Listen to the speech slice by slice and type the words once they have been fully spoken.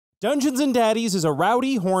Dungeons and Daddies is a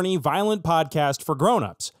rowdy, horny, violent podcast for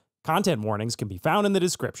grown-ups. Content warnings can be found in the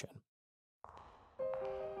description.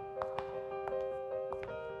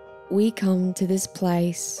 We come to this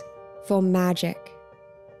place for magic.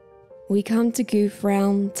 We come to goof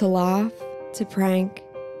around, to laugh, to prank,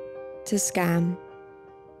 to scam.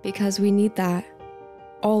 Because we need that.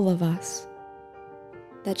 All of us.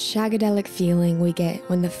 That shagadelic feeling we get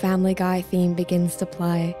when the Family Guy theme begins to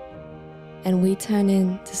play. And we turn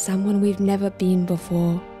into someone we've never been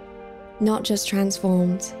before. Not just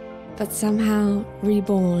transformed, but somehow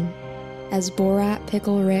reborn as Borat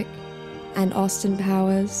Pickle Rick and Austin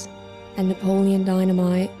Powers and Napoleon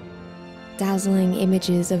Dynamite, dazzling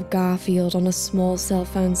images of Garfield on a small cell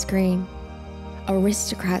phone screen,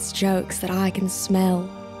 aristocrats' jokes that I can smell.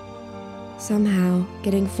 Somehow,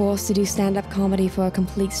 getting forced to do stand-up comedy for a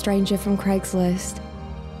complete stranger from Craigslist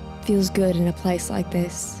feels good in a place like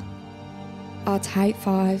this. Our tight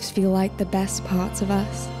fives feel like the best parts of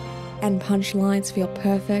us, and punchlines feel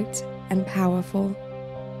perfect and powerful.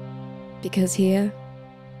 Because here,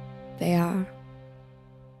 they are.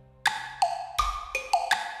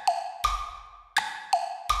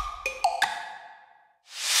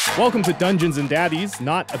 Welcome to Dungeons and Daddies,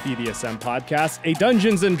 not a BDSM podcast, a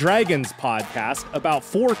Dungeons and Dragons podcast about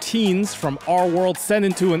 4 teens from our world sent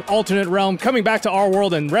into an alternate realm, coming back to our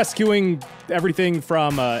world and rescuing everything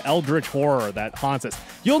from eldritch horror that haunts us.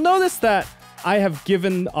 You'll notice that I have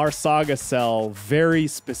given our saga cell very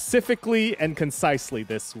specifically and concisely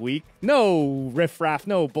this week. No riffraff,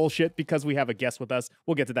 no bullshit, because we have a guest with us.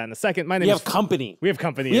 We'll get to that in a second. We have company. We have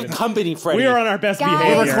company. We have company, Freddie. We are on our best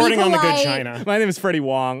behavior. We're recording on the good China. My name is Freddie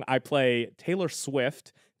Wong. I play Taylor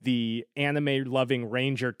Swift, the anime-loving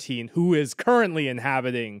ranger teen who is currently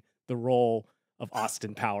inhabiting the role of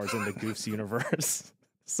Austin Powers in the Goofs universe.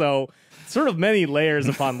 So, sort of many layers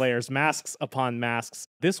upon layers, masks upon masks.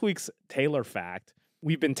 This week's Taylor fact,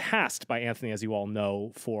 we've been tasked by Anthony, as you all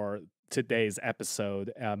know, for today's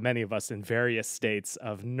episode, many of us in various states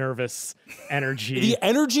of nervous energy. The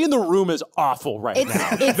energy in the room is awful right now.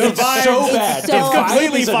 It's so bad. It's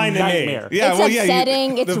completely fine to me. nightmare. Yeah, it's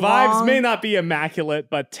upsetting, it's the vibes wrong. may not be immaculate,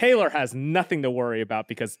 but Taylor has nothing to worry about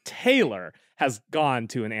because Taylor has gone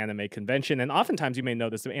to an anime convention. And oftentimes, you may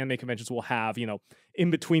know this, the anime conventions will have,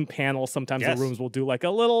 in between panels, sometimes the rooms will do like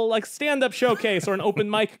a little stand-up showcase or an open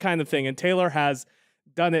mic kind of thing. And Taylor has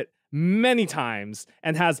done it many times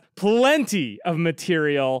and has plenty of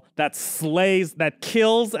material that slays, that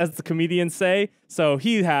kills, as the comedians say. So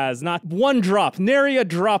he has not one drop, nary a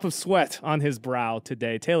drop of sweat on his brow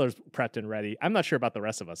today. Taylor's prepped and ready. I'm not sure about the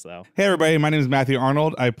rest of us, though. Hey, everybody. My name is Matthew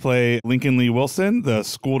Arnold. I play Lincoln Lee Wilson, the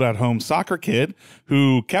schooled-at-home soccer kid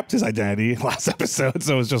who kept his identity last episode.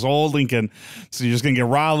 So it's just old Lincoln. So you're just going to get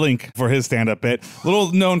raw Link for his stand-up bit.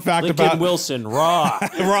 Little known fact Lincoln about... Wilson, raw.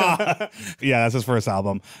 Raw. Yeah, that's his first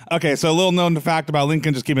album. Okay, so a little known fact about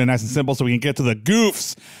Lincoln, just keeping it nice and simple so we can get to the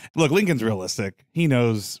goofs. Look, Lincoln's realistic. He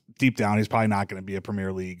knows deep down he's probably not going to be a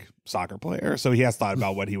Premier League soccer player, so he has thought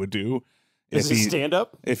about what he would do Is it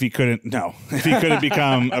stand-up? if he couldn't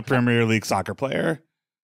become a Premier League soccer player.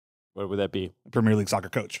 What would that be? Premier League soccer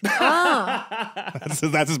coach. Ah.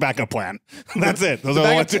 That's his backup plan. That's it. Those are the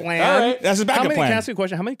Backup ones. plan? All right. That's his backup Can I plan. ask you a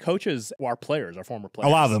question? How many coaches are players, or former players?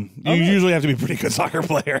 A lot of them. You usually have to be a pretty good soccer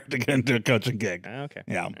player to get into a coaching gig. Okay.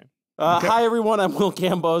 Yeah. Okay. Hi, everyone. I'm Will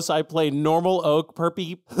Campos. I play Normal Oak,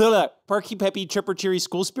 Perky Peppy Chipper Cheery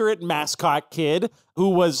School Spirit mascot kid who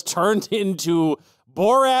was turned into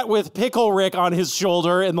Borat with Pickle Rick on his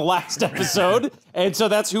shoulder in the last episode. And so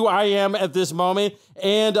that's who I am at this moment.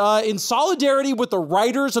 And in solidarity with the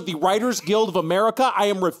writers of the Writers Guild of America, I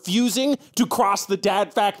am refusing to cross the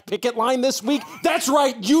dad fact picket line this week. That's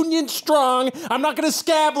right, Union Strong. I'm not going to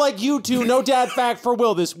scab like you two. No dad fact for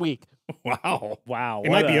Will this week. Wow.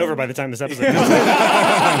 It might be over by the time this episode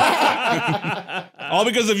All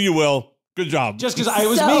because of you, Will. Good job. Just because I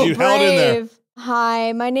was So me. You held in there. brave.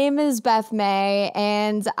 Hi, my name is Beth May,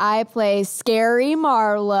 and I play Scary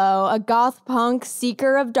Marlowe, a goth punk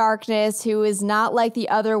seeker of darkness who is not like the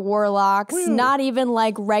other warlocks, not even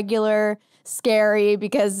like regular Scary,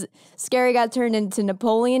 because Scary got turned into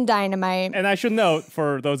Napoleon Dynamite. And I should note,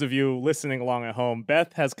 for those of you listening along at home,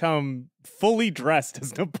 Beth has come fully dressed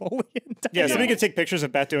as Napoleon. Yeah, so we could take pictures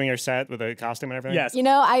of Beth doing her set with a costume and everything. Yes. You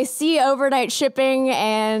know, I see overnight shipping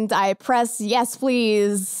and I press yes,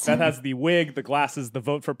 please. Beth has the wig, the glasses, the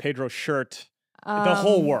vote for Pedro shirt. The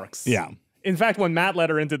whole works. Yeah. In fact, when Matt let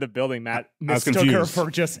her into the building, Matt mistook her confused. for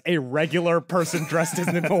just a regular person dressed as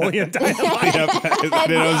Napoleon Dynamite. Yep,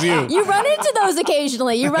 it was you. You run into those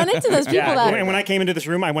occasionally. You run into those people that. And when I came into this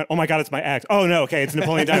room, I went, "Oh my God, it's my ex." Oh no, okay, it's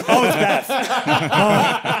Napoleon Dynamite. Oh, it's Beth.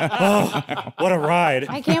 What a ride.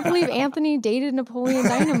 I can't believe Anthony dated Napoleon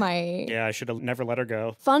Dynamite. Yeah, I should have never let her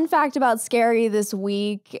go. Fun fact about Scary this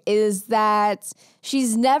week is that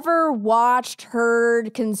she's never watched,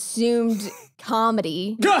 heard, consumed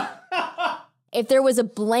comedy. If there was a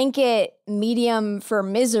blanket medium for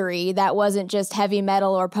misery that wasn't just heavy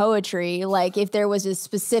metal or poetry, like if there was a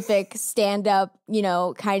specific stand-up,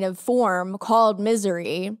 kind of form called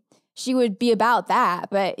misery, she would be about that.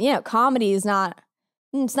 But, comedy is not,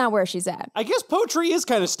 it's not where she's at. I guess poetry is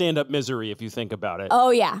kind of stand-up misery if you think about it.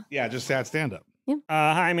 Oh, yeah. Yeah, just sad stand-up.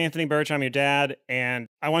 Hi, I'm Anthony Burch. I'm your dad, and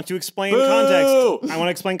I want to explain Boo! context. I want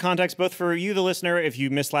to explain context both for you, the listener. If you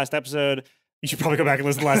missed last episode, you should probably go back and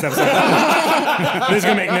listen to last episode. This is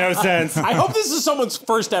going to make no sense. I hope this is someone's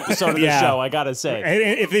first episode of the show, I gotta say.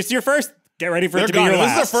 And if it's your first, get ready for it to be Gone. your If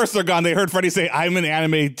last. this is their first, they're gone. They heard Freddie say, "I'm an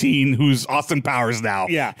anime teen who's Austin Powers now."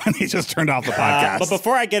 Yeah. And they just turned off the podcast. But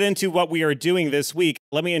before I get into what we are doing this week,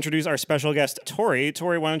 let me introduce our special guest, Tori.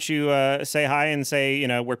 Tori, why don't you say hi and say,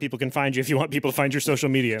 where people can find you if you want people to find your social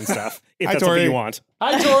media and stuff. If Hi, that's Tori. something you want.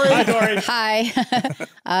 Hi, Tori. Hi, Tori. Hi,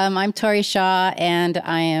 I'm Tori Shaw, and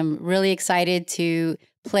I am really excited to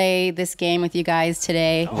play this game with you guys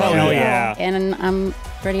today. Hell yeah. And I'm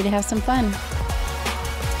ready to have some fun.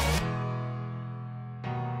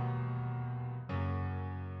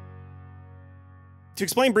 To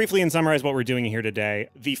explain briefly and summarize what we're doing here today,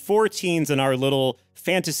 the 4 teens in our little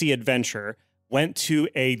fantasy adventure went to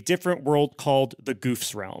a different world called the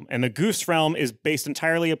Goofs Realm. And the Goofs Realm is based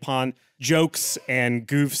entirely upon jokes and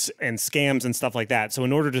goofs and scams and stuff like that. So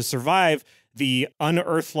in order to survive the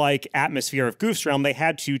unearth-like atmosphere of Goofs Realm, they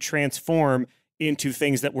had to transform into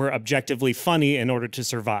things that were objectively funny in order to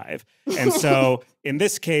survive. And so in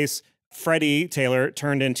this case, Freddie Taylor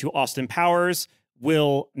turned into Austin Powers,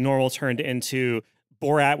 Will Normal turned into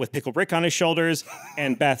Borat with Pickle Rick on his shoulders,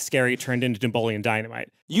 and Beth Scary turned into Napoleon Dynamite.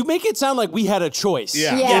 You make it sound like we had a choice.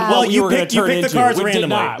 Yeah. Yeah. Well, you were going picked to turn the into. cards We did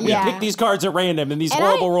randomly. not. We Yeah. picked these cards at random, and these And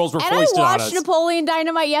horrible roles were and foisted I on watched us. Napoleon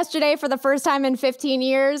Dynamite yesterday for the first time in 15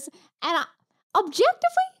 years, and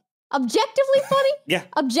objectively funny. Yeah.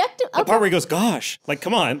 Objective. The part where he goes, gosh, like,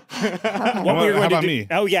 come on. What How we were going to about do- me?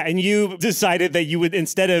 Oh, yeah. And you decided that you would,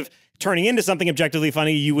 instead of turning into something objectively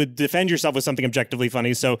funny, you would defend yourself with something objectively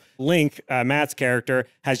funny. So Link, Matt's character,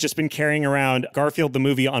 has just been carrying around Garfield the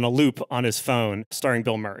movie on a loop on his phone, starring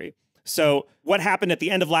Bill Murray. So what happened at the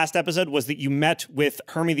end of last episode was that you met with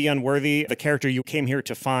Hermie the Unworthy, the character you came here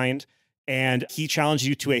to find, and he challenged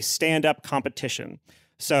you to a stand-up competition.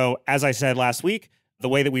 So as I said last week, the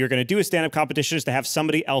way that we were going to do a stand-up competition is to have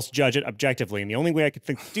somebody else judge it objectively. And the only way I could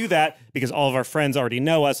think to do that, because all of our friends already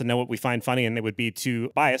know us and know what we find funny and they would be too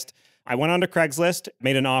biased, I went onto Craigslist,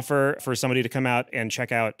 made an offer for somebody to come out and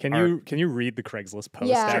check out. Can you read the Craigslist post,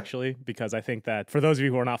 Yeah. actually? Because I think that for those of you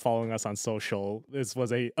who are not following us on social, this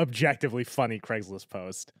was a objectively funny Craigslist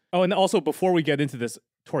post. Oh, and also before we get into this,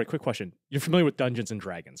 Tori, quick question. You're familiar with Dungeons and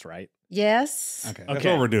Dragons, right? Yes. Okay, that's Okay.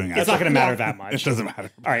 what we're doing. It's not going to matter that much. It doesn't matter.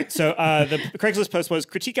 All right, so the Craigslist post was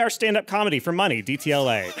critique our stand-up comedy for money,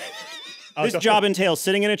 DTLA. This job entails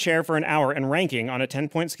sitting in a chair for an hour and ranking on a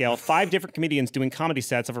 10-point scale 5 different comedians doing comedy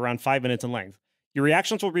sets of around 5 minutes in length. Your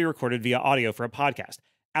reactions will be recorded via audio for a podcast.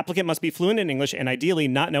 Applicant must be fluent in English and ideally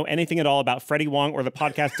not know anything at all about Freddie, Wong, or the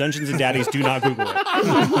podcast Dungeons and Daddies. Do not Google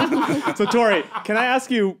it. So, Tori, can I ask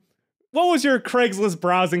you, what was your Craigslist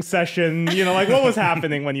browsing session? What was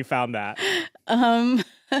happening when you found that?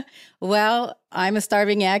 Well, I'm a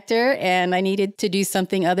starving actor, and I needed to do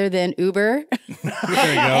something other than Uber. There you go.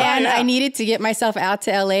 And I needed to get myself out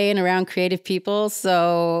to LA and around creative people.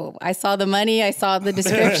 So I saw the money, I saw the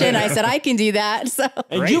description. I said, I can do that. So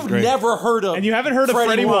And Great, you've great. never heard of And you haven't heard of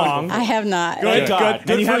Freddie Wong. I have not. Thank God. And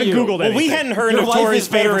Good you for haven't you. Googled Well, we anything. hadn't heard Your of life Tori's is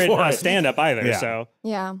better favorite for it. stand-up either, Yeah. so...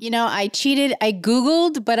 Yeah. I cheated. I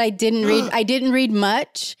Googled, but I didn't read. I didn't read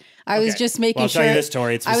much. I was just making Well, I'll sure. tell you this,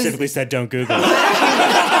 Tori. It I was- specifically said don't Google it.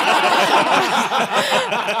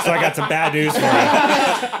 So I got some bad news for you.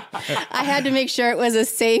 I had to make sure it was a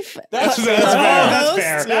safe. That's post. fair. That's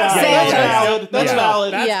fair. That's Yeah. valid. That's Yeah.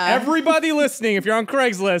 valid. That's Yeah. everybody listening. If you're on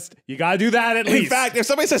Craigslist, you got to do that at In least. fact, if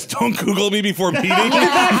somebody says don't Google me before meeting, you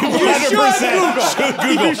should 100% should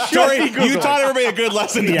Google. You should Tori, be you Googling. taught everybody a good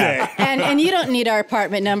lesson today. Yeah. And you don't need our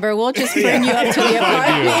apartment number. We'll just bring you up to the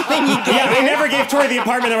apartment when you get Yeah, they here. never gave Tori the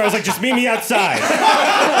apartment number. I was like, just meet me outside.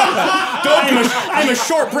 I'm a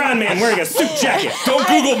short brown man wearing a suit Check it. Don't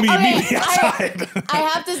Google me. Okay, Meet me outside. I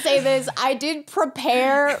have to say this. I did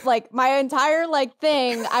prepare like my entire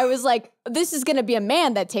thing. I was like, this is going to be a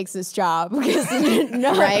man that takes this job because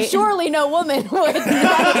surely no woman would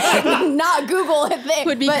not Google a thing.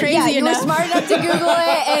 Would be but crazy yeah, you enough. were smart enough to Google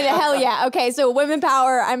it, and hell yeah. Okay, so women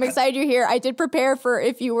power. I'm excited you're here. I did prepare for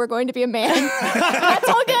if you were going to be a man. That's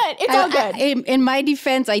all good. It's all good. In my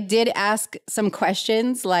defense, I did ask some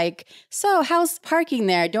questions like, so how's parking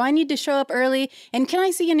there? Do I need to show up early? And can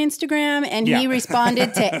I see an Instagram? And he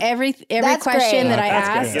responded to every That's question great. that I That's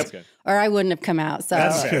good. asked. That's good. Or I wouldn't have come out. So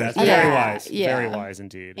That's good. That's very wise. Very wise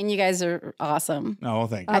indeed. And you guys are awesome. No, well,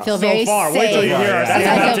 thank you. I feel So very far, safe. wait till you hear us.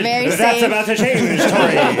 I feel very That's safe. about to change,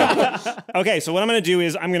 Tori. Okay, so what I'm going to do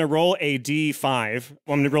is I'm going to roll a D5. Well,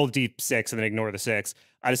 I'm going to roll a D6 and then ignore the 6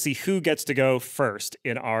 to see who gets to go first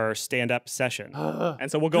in our stand-up session. And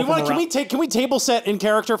so we'll go from around. Can we table set in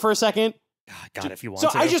character for a second? God, if you want So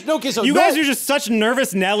to. I just know, okay, so you guys are just such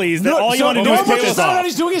nervous Nellies that all you want to do is pick us off.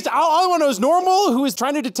 He's doing is all I want to know is Normal, who is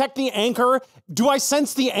trying to detect the anchor. Do I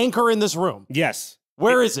sense the anchor in this room? Yes.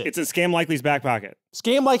 Where is it? It's in Scam Likely's back pocket.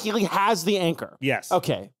 Scam Likely has the anchor. Yes.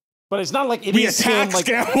 Okay. But it's not like it We is attack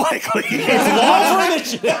Scam Scam Likely.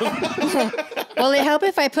 Will it help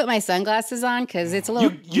if I put my sunglasses on? Because it's a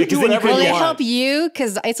little... You do whatever Will you it want. help you?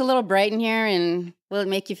 Because it's a little bright in here, and will it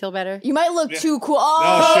make you feel better? You might look too cool.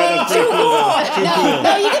 Oh, shit, that's pretty cool.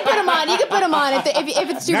 No, you can put them on. You can put them on if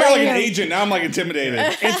it's too Now bright you're like an here. agent. Now I'm like intimidated.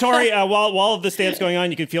 And Tori, while the stand-up's going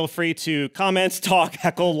on, you can feel free to comment, talk,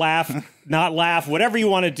 heckle, laugh, not laugh, whatever you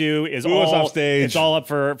want to do is Boo us all off stage. It's all up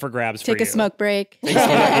for grabs. Take for a you. smoke break.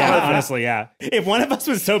 Yeah, honestly, yeah. If one of us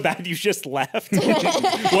was so bad you just left,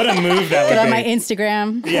 what a move that Put would on be. my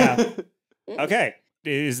Instagram. Yeah. Okay.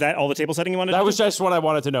 Is that all the table setting you wanted? That was just what I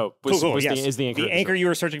wanted to know. Cool. Was Yes. is the anchor? The anchor you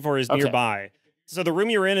were searching for is nearby. So the room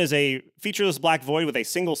you're in is a featureless black void with a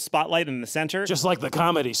single spotlight in the center. Just like the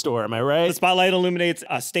Comedy Store, am I right? The spotlight illuminates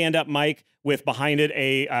a stand-up mic with behind it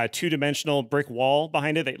a two-dimensional brick wall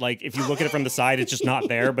behind it. That, like, if you look at it from the side, it's just not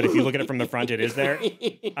there. But if you look at it from the front, it is there.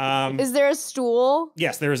 Is there a stool?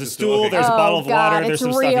 Yes, there is a stool. Okay. There's a bottle of God, water. There's it's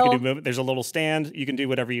some stuff you real. can do. There's a little stand. You can do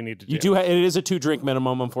whatever you need to do. You do. It is a 2-drink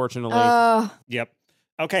minimum, unfortunately. Yep.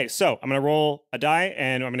 Okay, so I'm gonna roll a die,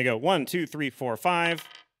 and I'm gonna go 1, 2, 3, 4, 5,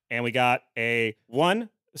 and we got a 1.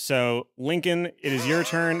 So Lincoln, it is your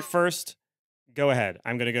turn first. Go ahead.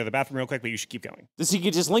 I'm gonna go to the bathroom real quick, but you should keep going.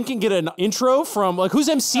 Does Lincoln get an intro from who's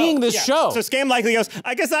emceeing this Yeah. show? So Scam Likely goes,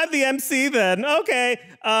 I guess I'm the MC then. Okay.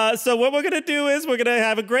 So what we're gonna do is we're gonna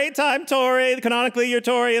have a great time, Tori. Canonically, you're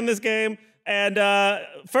Tori in this game. And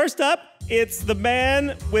first up, it's the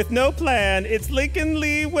man with no plan. It's Lincoln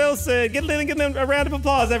Lee Wilson. Give Lincoln a round of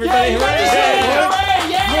applause, everybody.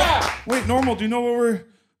 Wait, Normal, do you know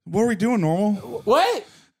what are we doing, Normal? What?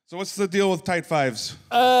 So what's the deal with tight fives?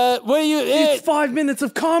 What do you? It's 5 minutes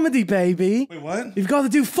of comedy, baby. Wait, what? You've got to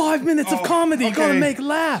do 5 minutes of comedy. You got to okay. make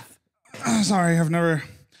laugh. Sorry, I've never...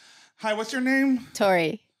 Hi, what's your name?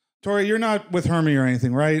 Tori. Tori, you're not with Hermie or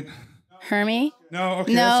anything, right? Hermie? No,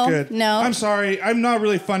 okay, No, that's good. no. I'm sorry, I'm not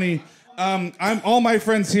really funny. I'm all my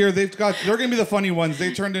friends here. They're gonna be the funny ones.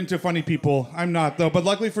 They turned into funny people. I'm not though. But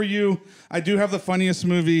luckily for you, I do have the funniest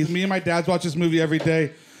movie. Me and my dad watch this movie every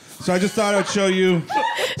day. So I just thought I'd show you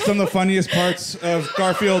some of the funniest parts of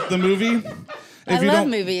Garfield the movie. I love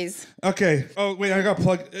movies. Okay. Oh wait, I got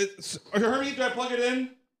plugged. Hermie, do I plug it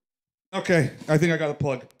in? Okay, I think I got a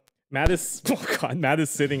plug. Matt is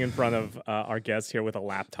sitting in front of our guest here with a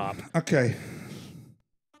laptop. Okay.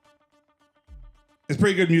 It's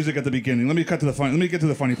pretty good music at the beginning. Let me get to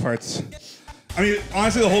the funny parts. I mean,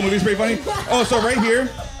 honestly, the whole movie's pretty funny. Oh, so right here,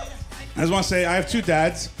 I just want to say I have 2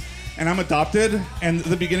 dads, and I'm adopted. And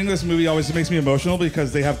the beginning of this movie always makes me emotional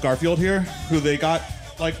because they have Garfield here, who they got,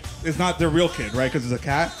 like, it's not their real kid, right? Because it's a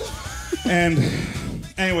cat. And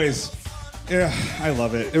anyways, yeah, I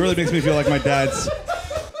love it. It really makes me feel like my dad's.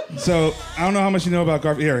 So I don't know how much you know about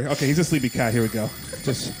Garfield. Here, okay, he's a sleepy cat. Here we go.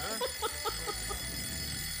 Just.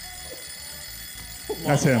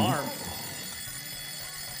 That's him. I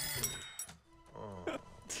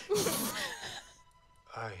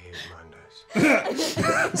hate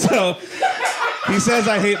Mondays. So he says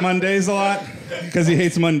I hate Mondays a lot because he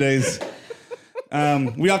hates Mondays.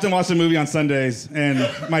 We often watch a movie on Sundays, and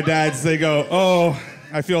my dads, they go, oh,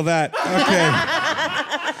 I feel that. Okay.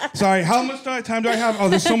 Sorry, how much time do I have? Oh,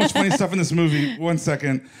 there's so much funny stuff in this movie. 1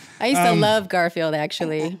 second. I used to love Garfield,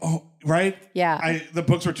 actually. Oh, right? Yeah. The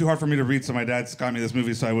books were too hard for me to read, so my dad's got me this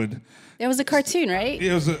movie, so I would... It was a cartoon, right?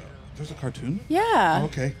 There's a cartoon? Yeah. Oh,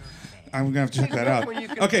 okay. I'm gonna have to check that out.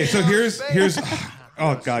 Okay, so here's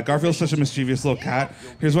oh God, Garfield's such a mischievous little cat.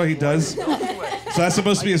 Here's what he does. So that's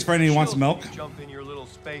supposed to be his friend and he wants milk. Jump in your little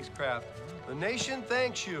spacecraft. The nation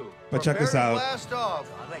thanks you. But check this out. Blast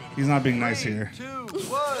off. He's not being nice here. 3, 2,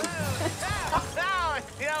 1.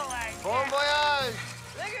 Bon voyage.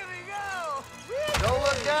 Look at me go. Don't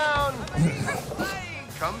look down.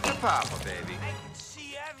 Come to Papa, baby. I can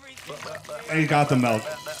see everything. And he got the milk.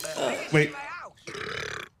 Wait.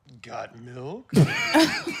 Got milk?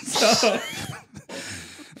 This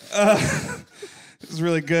is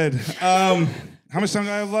really good. How much time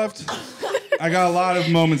do I have left? I got a lot of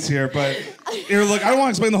moments here, but here, look, I don't want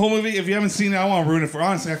to explain the whole movie. If you haven't seen it, I don't want to ruin it for.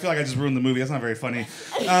 Honestly, I feel like I just ruined the movie. That's not very funny.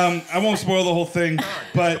 I won't spoil the whole thing,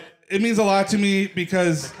 but it means a lot to me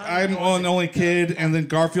because I'm an only kid, and then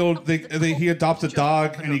Garfield, he adopts a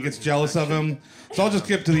dog, and he gets jealous of him. So I'll just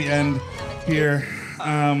skip to the end here.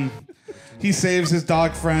 He saves his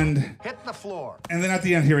dog friend. Hit the floor. And then at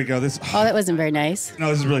the end, here we go. This. Oh, that wasn't very nice. No,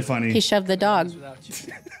 this is really funny. He shoved the dog.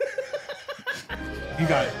 You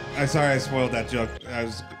got it. I'm sorry I spoiled that joke.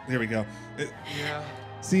 Here we go. Yeah.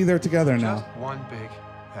 See, they're together now. Just one big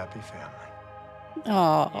happy family.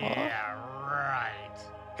 Oh. Yeah, right.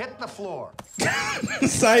 Hit the floor.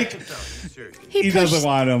 Psych. He pushed, doesn't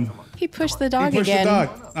want him. He pushed the dog He pushed again. the dog.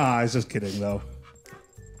 Ah, I was just kidding though.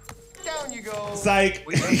 Down you go. Psych.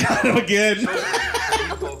 He got him again.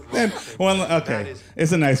 And okay.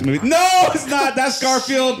 It's a nice movie. No, it's not. That's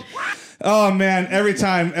Garfield. Oh man, every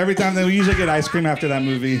time then we usually get ice cream after that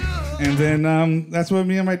movie. And then that's what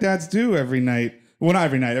me and my dads do every night. Well, not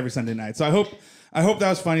every night, every Sunday night. So I hope that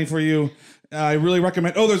was funny for you. I really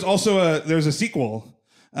recommend. Oh, there's also a sequel,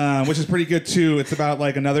 which is pretty good too. It's about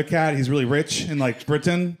like another cat. He's really rich in like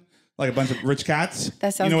Britain, like a bunch of rich cats.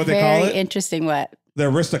 That sounds you know what they call very it? interesting. What? The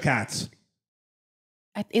Aristocats.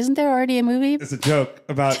 Isn't there already a movie? It's a joke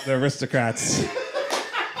about the aristocrats.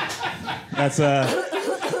 That's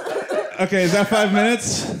okay, is that 5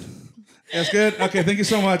 minutes? That's good? Okay, thank you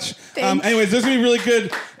so much. Anyways, this is gonna be really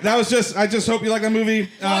good. I just hope you like that movie.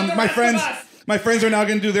 My friends are now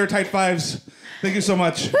gonna do their tight fives. Thank you so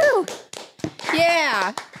much. Woo!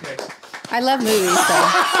 Yeah. Okay. I love movies, so.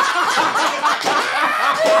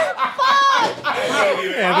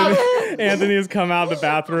 Anthony has come out of the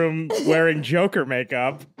bathroom wearing Joker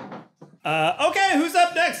makeup. Okay, who's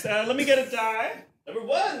up next? Let me get a die. Number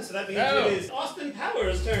 1, so that means it is Austin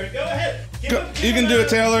Powers' turn. Go ahead. You can do it,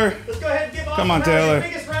 Taylor. Let's go ahead and give Come on, Taylor. the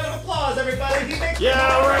biggest round of applause, everybody.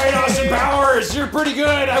 Yeah, right, Austin Powers. You're pretty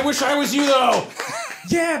good. I wish I was you, though.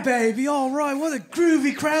 Yeah, baby. All right. What a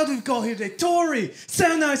groovy crowd we've got here today. Tori,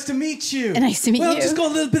 so nice to meet you. Nice to meet you. Well, I've just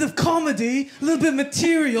got a little bit of comedy, a little bit of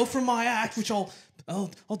material from my act, which I'll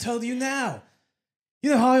tell you now.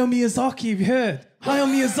 You know Hayao Miyazaki, have you heard? Hayao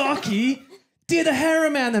Miyazaki did a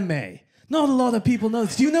harem anime. Not a lot of people know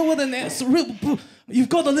this. Do you know what you've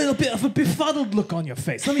got a little bit of a befuddled look on your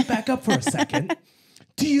face. Let me back up for a second.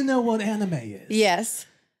 Do you know what anime is? Yes.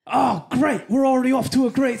 Oh, great. We're already off to a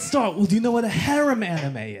great start. Well, do you know what a harem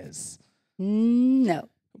anime is? No.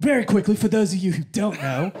 Very quickly, for those of you who don't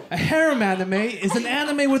know, a harem anime is an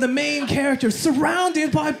anime where the main character is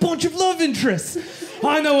surrounded by a bunch of love interests.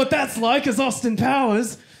 I know what that's like as Austin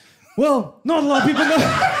Powers. Well, not a lot of people know.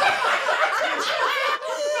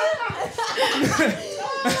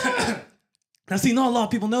 Now, see, not a lot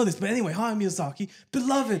of people know this, but anyway, Hayao Miyazaki,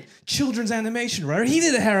 beloved children's animation writer. He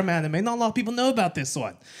did a harem anime. Not a lot of people know about this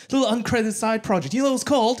one. A little uncredited side project. You know what it was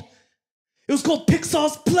called? It was called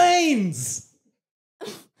Pixar's Planes.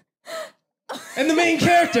 And the main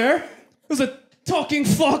character was a talking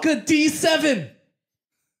Fokker D7.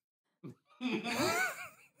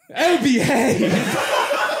 Oh, behave.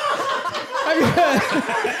 Have you heard?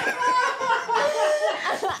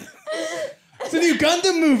 It's a new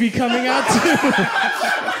Gundam movie coming out too.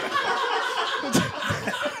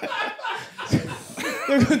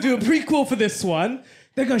 They're going to do a prequel for this one.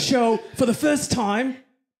 They're going to show, for the first time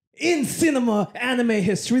in cinema anime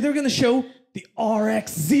history, they're going to show the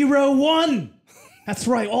RX-01. That's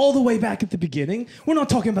right, all the way back at the beginning. We're not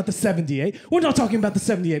talking about the 78. We're not talking about the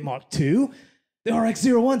 78 Mark II. The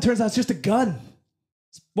RX-01 turns out it's just a gun.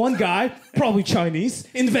 One guy, probably Chinese,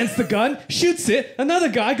 invents the gun, shoots it, another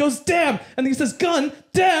guy goes, damn, and he says, gun,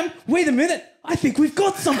 damn, wait a minute, I think we've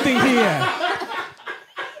got something here.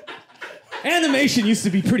 Animation used to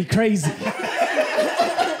be pretty crazy.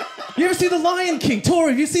 You ever see The Lion King?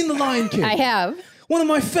 Tori, have you seen The Lion King? I have. One of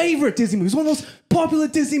my favorite Disney movies, one of the most popular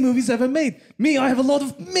Disney movies ever made. Me, I have a lot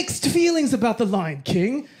of mixed feelings about The Lion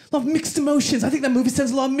King, a lot of mixed emotions. I think that movie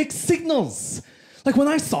sends a lot of mixed signals. Like when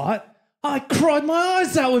I saw it, I cried my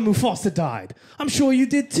eyes out when Mufasa died. I'm sure you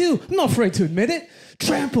did too. I'm not afraid to admit it.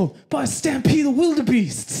 Trampled by a stampede of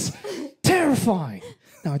wildebeests. Terrifying.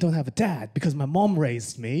 Now, I don't have a dad because my mom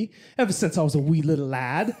raised me ever since I was a wee little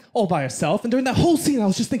lad, all by herself. And during that whole scene, I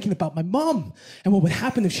was just thinking about my mom and what would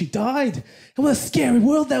happen if she died. And what a scary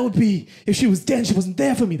world that would be if she was dead and she wasn't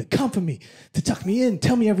there for me, to comfort me, to tuck me in,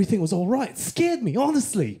 tell me everything was all right. It scared me,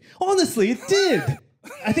 honestly. Honestly, it did.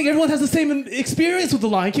 I think everyone has the same experience with The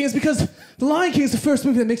Lion King. It's because The Lion King is the first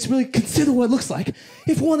movie that makes you really consider what it looks like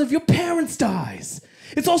if one of your parents dies.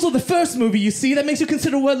 It's also the first movie you see that makes you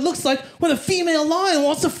consider what it looks like when a female lion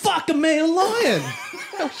wants to fuck a male lion.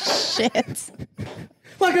 Oh, shit.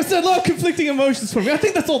 Like I said, a lot of conflicting emotions for me. I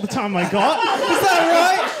think that's all the time I got. Is that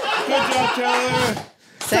right? Good job, Taylor.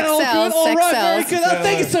 Sex all sells, good? All sex right, sells. very good.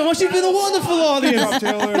 Thank you so much. You've been a wonderful audience.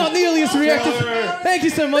 Not nearly as reactive. Thank you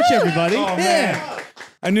so much, everybody. Oh, man.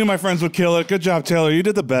 I knew my friends would kill it. Good job, Taylor. You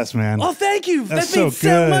did the best, man. Oh, thank you. That's That means so so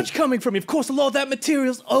good. much coming from me. Of course, a lot of that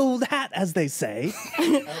material's old hat, as they say.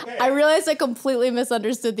 I realized I completely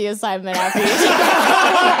misunderstood the assignment after you.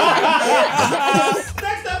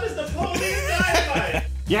 Next up is the police dynamite.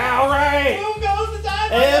 Yeah, all right. Who goes to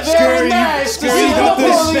dynamite? Very nice. Scary, you got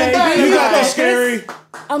this. You got this, Scary.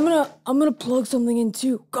 I'm gonna plug something in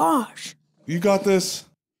too. Gosh. You got this.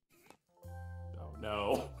 Oh,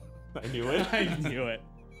 no. I knew it. I knew it.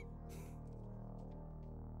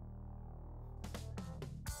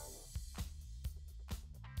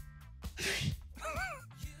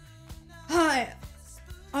 Hi,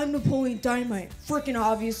 I'm Napoleon Dynamite. Frickin'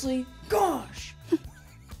 obviously. Gosh.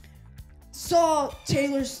 Saw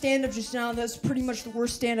Taylor's stand-up just now. That's pretty much the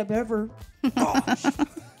worst stand-up ever. Gosh.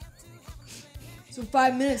 So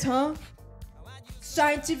 5 minutes, huh?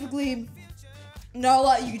 Scientifically, not a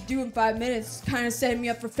lot you could do in 5 minutes. Kind of setting me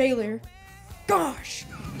up for failure. Gosh.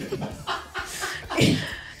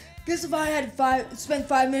 Guess if I had spend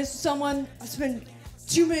 5 minutes with someone, I'd spend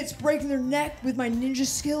 2 minutes breaking their neck with my ninja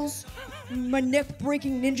skills. My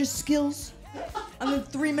neck-breaking ninja skills. And then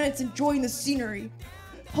 3 minutes enjoying the scenery.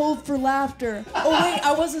 Hold for laughter. Oh wait,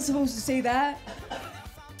 I wasn't supposed to say that.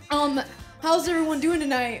 How's everyone doing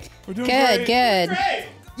tonight? We're doing Good, great. good.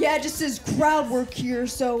 Yeah, it just says crowd work here,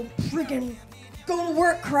 so friggin' go to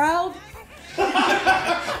work, crowd.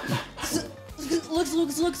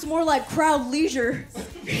 Looks more like crowd leisure.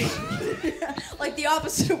 Like the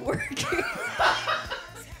opposite of work.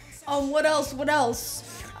 What else?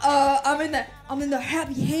 I'm in the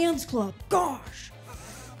Happy Hands Club. Gosh.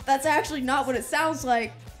 That's actually not what it sounds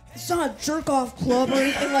like. It's not a jerk-off club or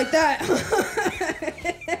anything like that.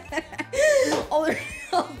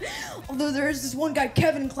 Although there's this one guy,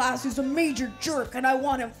 Kevin in class, who's a major jerk, and I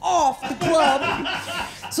want him off the club.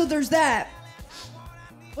 So there's that.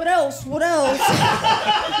 What else? You got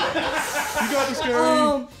this,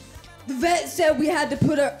 Scary. The vet said we had to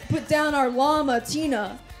put down our llama,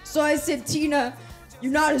 Tina. So I said, Tina,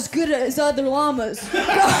 you're not as good as other llamas.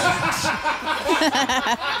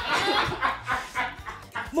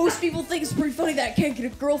 Most people think it's pretty funny that I can't get a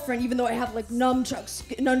girlfriend, even though I have like nunchuck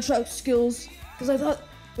skills. Because I thought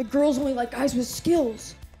the girls only like guys with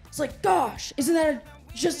skills. It's like, gosh, isn't that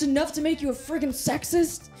just enough to make you a friggin'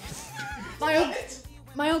 sexist?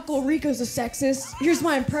 My Uncle Rico's a sexist. Here's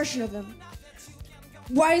my impression of him.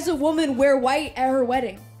 Why does a woman wear white at her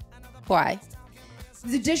wedding? Why?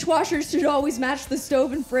 The dishwasher should always match the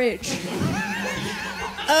stove and fridge.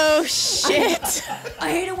 Oh, shit. I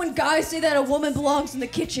hate it when guys say that a woman belongs in the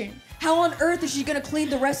kitchen. How on earth is she gonna clean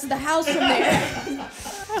the rest of the house from there?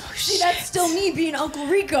 See, that's still me being Uncle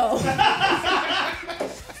Rico.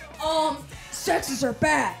 Sexes are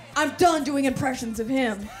bad. I'm done doing impressions of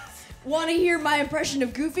him. Want to hear my impression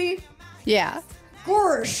of Goofy? Yeah.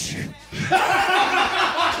 Gorsh.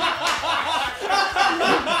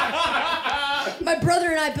 My brother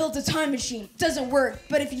and I built a time machine. Doesn't work,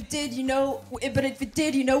 but if it did, you know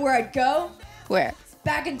where I'd go? Where?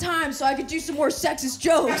 Back in time so I could do some more sexist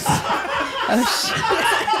jokes. Oh,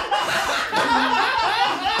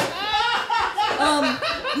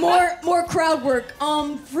 shit. More crowd work.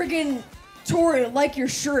 Friggin' Tori, like your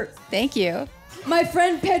shirt. Thank you. My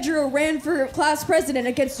friend Pedro ran for class president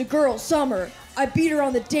against a girl, Summer. I beat her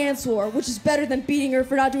on the dance floor, which is better than beating her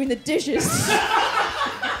for not doing the dishes.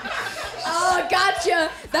 Oh, gotcha.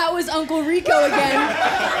 That was Uncle Rico again.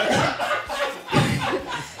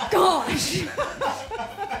 Gosh.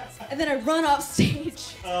 And then I run off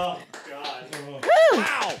stage. Oh, God. Woo!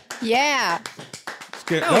 Wow. Yeah.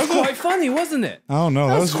 That was quite funny, wasn't it? Oh no,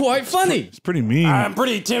 that was quite funny. It's pretty mean. I'm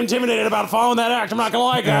pretty intimidated about following that act. I'm not gonna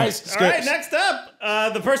lie, guys. All right, next up,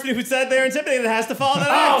 the person who said they're intimidated has to follow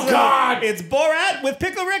that act. Oh, God. It's Borat with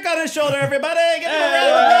Pickle Rick on his shoulder, everybody. Give him a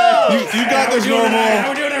round of applause. You got this, normal. How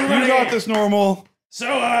we doing, everybody? You got this, normal.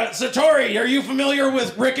 So Tori, are you familiar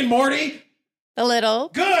with Rick and Morty? A little.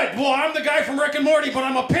 Good. Well, I'm the guy from Rick and Morty, but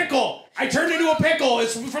I'm a pickle. I turned into a pickle.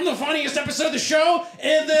 It's from the funniest episode of the show.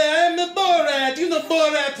 And I'm a Borat. You know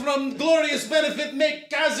Borat from Glorious Benefit Make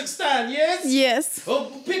Kazakhstan, yes? Yes.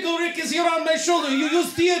 Oh, Pickle Rick is here on my shoulder. You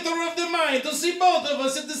use theater of the mind to see both of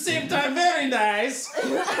us at the same time. Very nice.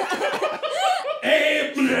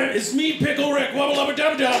 Hey, it's me, Pickle Rick. Wubba lubba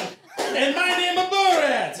dub dub. And my name is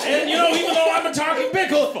Borat. And you know, even though I'm a talking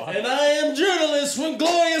pickle, and I am journalist from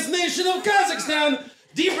glorious nation of Kazakhstan,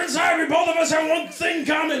 deep inside we both of us have one thing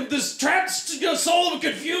common: this trapped soul of a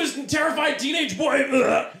confused and terrified teenage boy.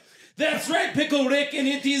 Ugh. That's right, Pickle Rick, and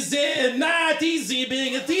it is not easy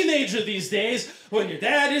being a teenager these days when your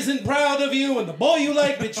dad isn't proud of you and the boy you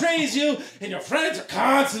like betrays you and your friends are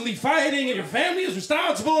constantly fighting and your family is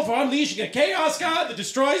responsible for unleashing a chaos god that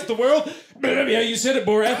destroys the world. Yeah, you said it,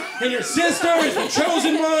 Borat. And your sister is the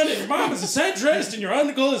chosen one and your mom is a centrist and your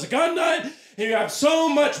uncle is a gun nut. And you have so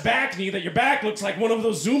much back knee that your back looks like one of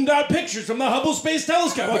those zoomed out pictures from the Hubble Space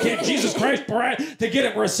Telescope. Okay, Jesus Christ, Borat, to get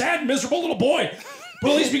it, we're a sad, miserable little boy.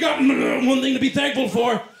 But at least we got one thing to be thankful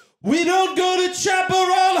for. We don't go to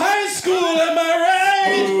Chaparral High School, am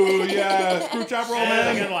I right? Ooh, yeah. Screw Chaparral, man.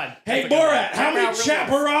 That's a good one. Hey, Borat, how many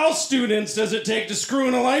Chaparral students does it take to screw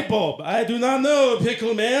in a light bulb? I do not know,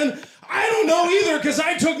 Pickle Man. I don't know either, because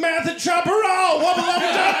I took math at Chaparral. Wubba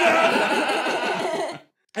lubba dub.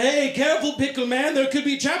 Hey, careful, Pickle Man. There could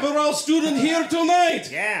be Chaparral student here tonight.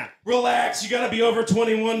 Yeah. Relax. You got to be over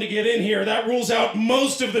 21 to get in here. That rules out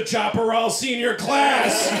most of the Chaparral senior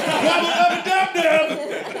class.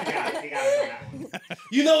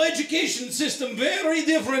 You know, education system very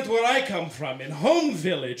different where I come from. In home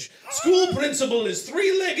village, school principal is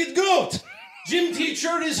three-legged goat. Gym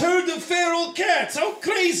teacher is herd of feral cats. How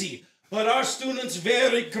crazy. But our students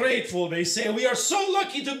very grateful. They say, we are so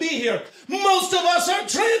lucky to be here. Most of us are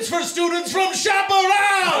transfer students from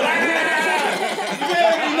Chaparral.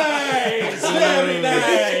 Very nice. Very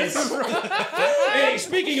nice. Hey,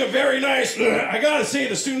 speaking of very nice, I gotta say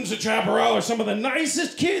the students at Chaparral are some of the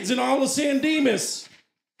nicest kids in all of San Dimas.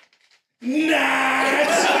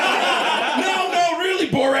 Nice. No, really,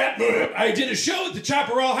 Borat. I did a show at the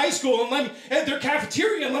Chaparral High School and at their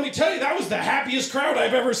cafeteria, and let me tell you, that was the happiest crowd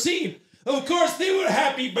I've ever seen. Of course, they were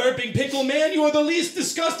happy, burping. Pickle Man, you are the least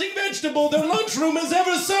disgusting vegetable their lunchroom has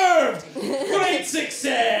ever served. Great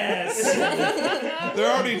success.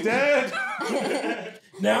 They're already dead.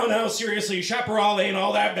 No, seriously, Chaparral ain't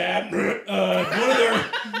all that bad. One of their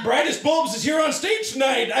brightest bulbs is here on stage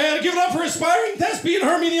tonight. Give it up for aspiring thespian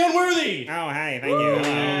Hermie the Unworthy. Oh, hi, thank you.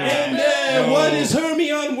 And what is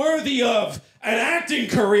Hermie unworthy of? An acting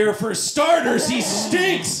career for starters. He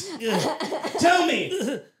stinks. Tell me,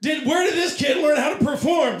 where did this kid learn how to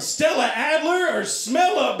perform? Stella Adler or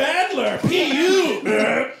Smella Badler? P.U.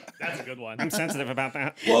 That's a good one. I'm sensitive about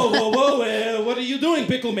that. Whoa, what are you doing,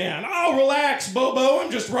 Pickle Man? Oh, relax, Bobo.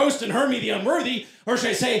 I'm just roasting Hermie the Unworthy. Or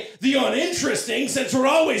should I say, the uninteresting, since we're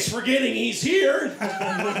always forgetting he's here. The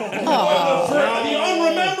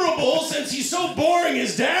unrememberable, since he's so boring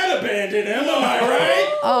his dad abandoned him, am I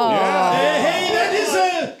right? Yeah. Hey, that is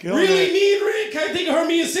really mean, Rick. I think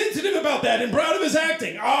Hermie is sensitive about that and proud of his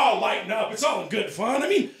acting. Oh, lighten up. It's all in good fun. I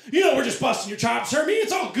mean, you know we're just busting your chops, Hermie.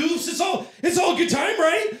 It's all goofs. It's all a good time,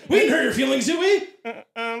 right? We didn't hurt your feelings, did we?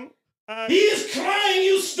 He is crying,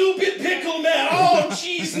 you stupid Pickle Man. Oh,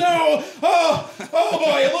 jeez, no. Oh,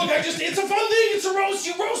 boy. Look, it's a fun thing. It's a roast.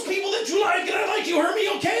 You roast people that you like, and I like you, Hermie,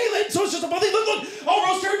 okay? So it's just a fun thing. Look,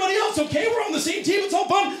 I'll roast everybody else, okay? We're on the same team. It's all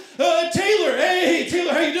fun. Taylor. Hey,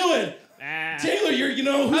 Taylor, how you doing? Taylor,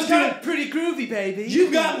 who's got pretty groovy, baby.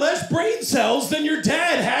 You've got less brain cells than your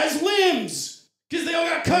dad has limbs. Because they all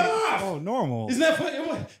got cut off. Oh, normal. Isn't that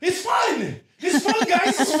fun? It's fun. It's fun,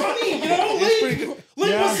 guys. It's funny, you know?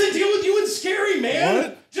 Link, what's the deal with you and Scary, man?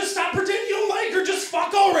 What? Just stop pretending you don't like her. Just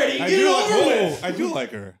fuck already. Get it over with. I do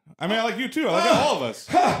like her. I mean, I like you too. I like all of us.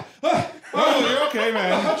 You're okay,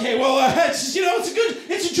 man. Okay, well, it's just,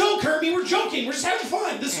 it's a joke, Hermie. We're joking. We're just having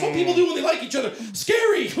fun. This is what people do when they like each other.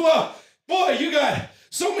 Scary. Boy, you got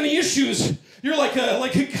so many issues. You're like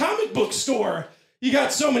a comic book store. You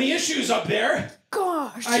got so many issues up there.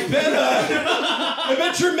 Gosh. I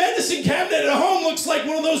bet your medicine cabinet at home looks like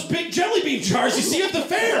one of those big jelly bean jars you see at the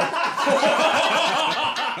fair.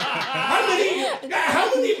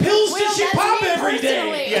 How many pills does she pop every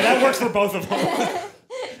day? Yeah, that works for both of them.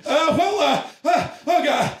 Oh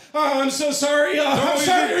God, I'm so sorry. I'm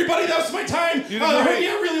sorry, everybody. That was my time. Hermie,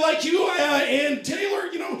 I really like you. And Taylor,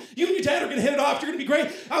 you and your dad are gonna hit it off. You're gonna be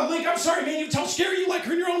great. Link, I'm sorry, man. You tell Scary you like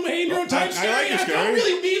her in your own way, in your own time. Scary, I like you, Scary. don't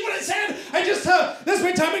really mean what I said. I just, that's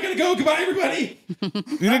my time. I gotta go. Goodbye, everybody. You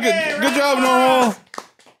did good job, Normal.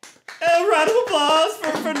 A round of applause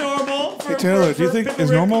for normal. Hey, Taylor, do you think is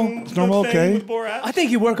normal okay? I think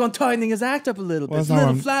he work on tightening his act up a little bit. Well, It's a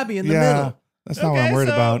little flabby in the middle. That's not what I'm worried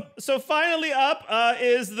about. So finally up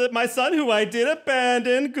is my son who I did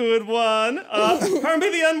abandon. Good one. Hermie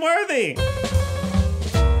the Unworthy.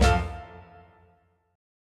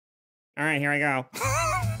 All right, here I go.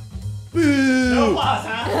 Boo! No applause,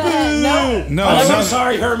 huh? No, I'm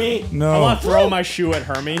sorry, Hermie. No. I want to throw my shoe at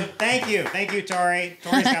Hermie. Thank you, Tori.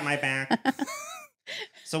 Tori's got my back.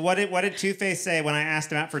 So what did Two-Face say when I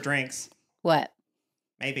asked him out for drinks? What?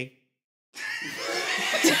 Maybe.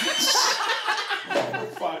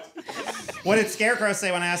 What did Scarecrow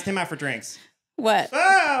say when I asked him out for drinks? What?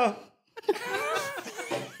 Oh!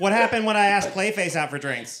 What happened when I asked Clayface out for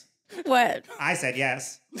drinks? What? I said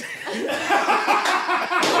yes.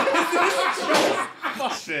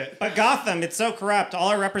 Shit. But Gotham, it's so corrupt. All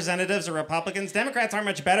our representatives are Republicans. Democrats aren't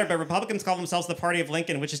much better, but Republicans call themselves the party of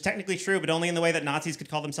Lincoln, which is technically true, but only in the way that Nazis could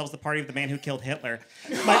call themselves the party of the man who killed Hitler.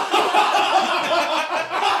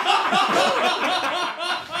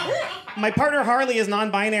 My partner Harley is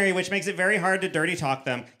non-binary, which makes it very hard to dirty talk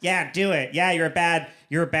them. Yeah, do it. Yeah, you're a bad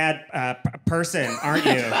person, aren't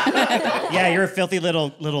you? Yeah, you're a filthy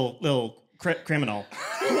little criminal.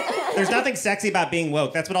 There's nothing sexy about being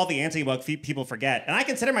woke. That's what all the anti-woke people forget. And I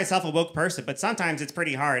consider myself a woke person, but sometimes it's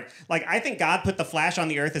pretty hard. Like, I think God put the flash on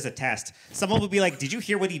the earth as a test. Someone would be like, did you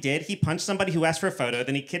hear what he did? He punched somebody who asked for a photo,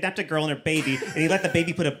 then he kidnapped a girl and her baby, and he let the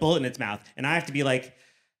baby put a bullet in its mouth. And I have to be like,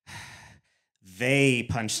 they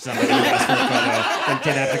punched somebody who asked for a photo, then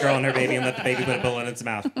kidnapped a girl and her baby and let the baby put a bullet in its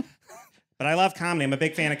mouth. But I love comedy. I'm a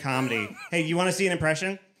big fan of comedy. Hey, you want to see an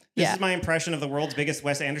impression? This is my impression of the world's biggest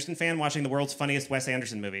Wes Anderson fan watching the world's funniest Wes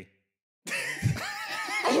Anderson movie.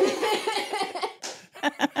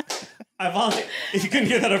 If you couldn't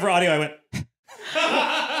hear that over audio, I went.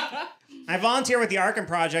 I volunteer with the Arkham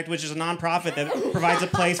Project, which is a nonprofit that provides a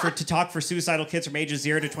place to talk for suicidal kids from ages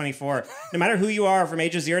 0 to 24. No matter who you are, from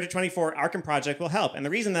ages 0 to 24, Arkham Project will help. And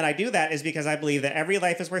the reason that I do that is because I believe that every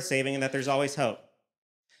life is worth saving and that there's always hope.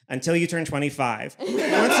 Until you turn 25. Once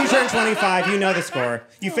you turn 25, you know the score.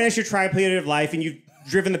 You finish your tripleated of life and you've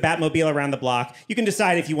driven the Batmobile around the block. You can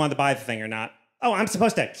decide if you want to buy the thing or not. Oh, I'm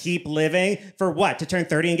supposed to keep living? For what? To turn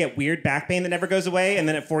 30 and get weird back pain that never goes away? And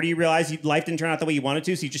then at 40 you realize life didn't turn out the way you wanted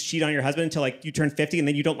to, so you just cheat on your husband until like you turn 50 and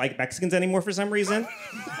then you don't like Mexicans anymore for some reason?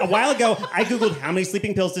 A while ago, I Googled how many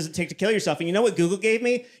sleeping pills does it take to kill yourself, and you know what Google gave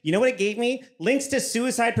me? You know what it gave me? Links to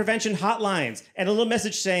suicide prevention hotlines and a little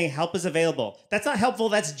message saying help is available. That's not helpful,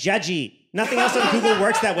 that's judgy. Nothing else on Google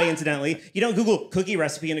works that way, incidentally. You don't Google cookie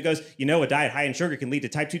recipe and it goes, you know, a diet high in sugar can lead to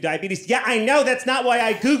type 2 diabetes. Yeah, I know, that's not why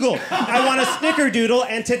I Googled. I want a snickerdoodle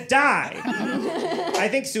and to die. I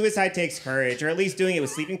think suicide takes courage, or at least doing it with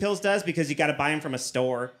sleeping pills does, because you gotta buy them from a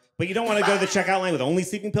store. But you don't want to go to the checkout line with only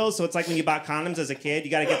sleeping pills, so it's like when you bought condoms as a kid,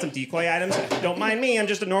 you gotta get some decoy items. Don't mind me, I'm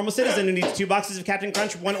just a normal citizen who needs 2 boxes of Captain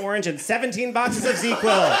Crunch, 1 orange, and 17 boxes of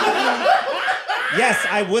ZzzQuil. Yes,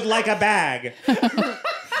 I would like a bag.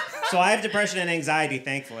 So I have depression and anxiety,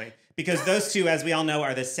 thankfully, because those two, as we all know,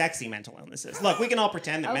 are the sexy mental illnesses. Look, we can all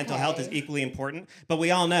pretend that mental health is equally important, but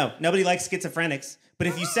we all know nobody likes schizophrenics. But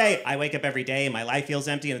if you say, I wake up every day and my life feels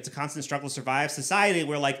empty and it's a constant struggle to survive, society,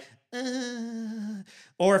 we're like,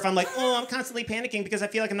 Or if I'm like, oh, I'm constantly panicking because I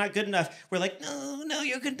feel like I'm not good enough, we're like, no,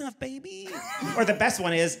 you're good enough, baby. Or the best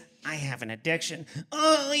one is, I have an addiction.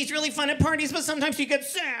 Oh, he's really fun at parties, but sometimes he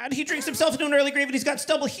gets sad. He drinks himself into an early grave and he's got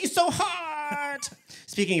stubble. He's so hot.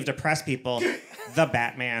 Speaking of depressed people, the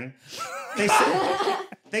Batman.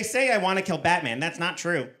 They say I want to kill Batman. That's not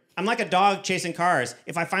true. I'm like a dog chasing cars.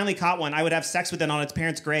 If I finally caught one, I would have sex with it on its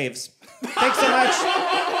parents' graves. Thanks so much.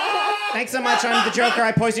 Thanks so much. I'm the Joker.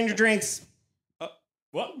 I poisoned your drinks.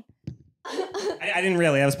 What? I didn't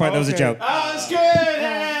really. That was a joke. Oh, that's good.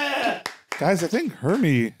 Yeah. Guys, I think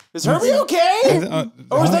Hermie... Is Hermie okay?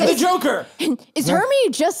 Or is that the Joker? Is Hermie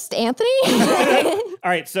just Anthony? All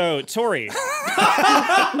right, so Tori,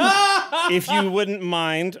 if you wouldn't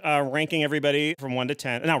mind ranking everybody from 1 to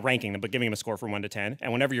 10, not ranking them, but giving them a score from 1 to 10,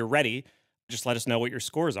 and whenever you're ready, just let us know what your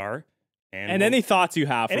scores are. And any thoughts you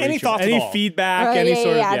have. And any thoughts any at all. feedback, any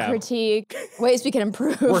sort of critique, ways we can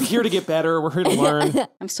improve. We're here to get better. We're here to learn.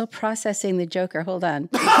 I'm still processing the Joker. Hold on.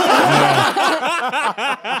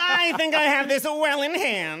 I think I have this well in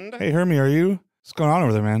hand. Hey, Hermie, what's going on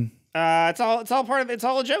over there, man? It's all part of it's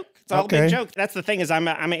all a joke. It's all a big joke. That's the thing is I'm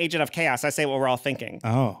an agent of chaos. I say what we're all thinking.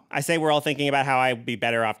 Oh. I say we're all thinking about how I'd be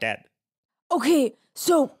better off dead. Okay,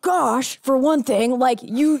 so gosh, for one thing, like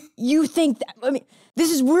you think that, I mean, this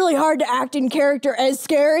is really hard to act in character as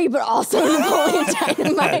scary, but also Napoleon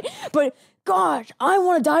Dynamite. But gosh, I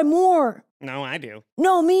want to die more. No, I do.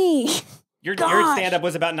 No, me. Your stand-up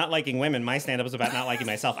was about not liking women. My stand-up was about not liking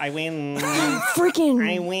myself. I win. Freaking.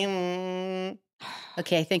 I win.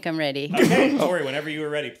 Okay, I think I'm ready. Okay, Tori, whenever you were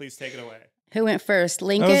ready, please take it away. Who went first?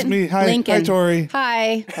 Lincoln? That was me. Hi, Lincoln. Hi, Tori.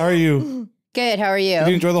 Hi. How are you? Good, how are you? Did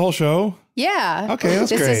you enjoy the whole show? Yeah. Okay, that's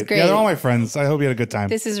this great. Is great. Yeah, they're all my friends. I hope you had a good time.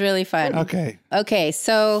 This is really fun. Okay,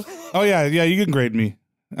 so... Oh, yeah, you can grade me.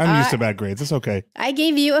 I'm used to bad grades. It's okay. I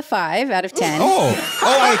gave you a 5 out of 10.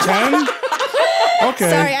 Out of 10?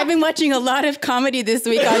 Okay. Sorry, I've been watching a lot of comedy this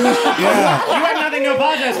week on Yeah. You have nothing to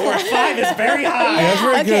apologize for. 5 is very high. Yeah, that's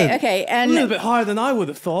very good. Okay. And a little bit higher than I would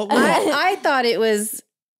have thought. I thought it was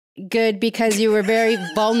good because you were very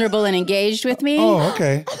vulnerable and engaged with me. Oh,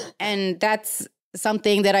 okay. And that's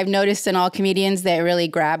something that I've noticed in all comedians that really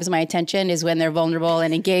grabs my attention is when they're vulnerable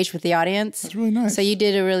and engaged with the audience. That's really nice. So you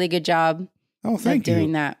did a really good job of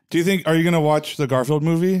doing that. Do you think, are you going to watch the Garfield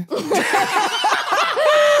movie?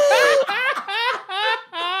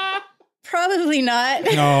 Probably not.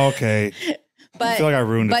 No, okay. But I feel like I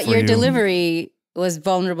ruined it for you. But your delivery was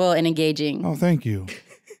vulnerable and engaging. Oh, thank you.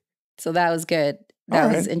 So that was good.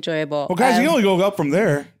 That was enjoyable. Well, guys, you can only go up from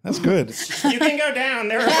there. That's good. You can go down.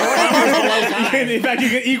 There are 4 numbers below 5. In fact, you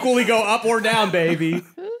can equally go up or down, baby.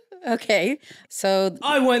 Okay. So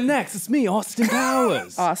I went next. It's me, Austin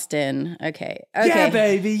Powers. Austin. Okay. Yeah,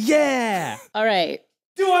 baby. Yeah. All right.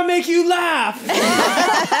 Do I make you laugh? Do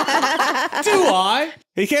I?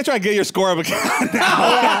 You can't try to get your score up again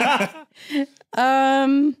now.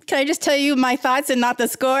 Can I just tell you my thoughts and not the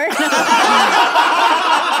score?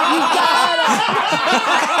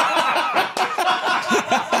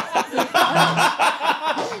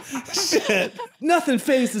 Shit. Nothing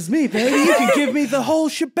phases me, baby. You can give me the whole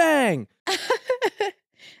shebang.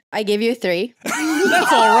 I gave you a 3.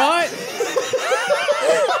 That's all right.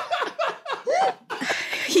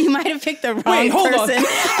 You might have picked the wrong person.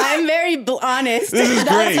 I'm very honest. This is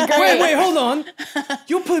great. Wait, hold on.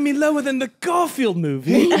 You're putting me lower than the Garfield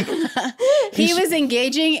movie. He was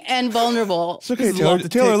engaging and vulnerable. It's okay, Taylor.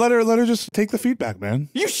 Taylor, let her just take the feedback, man.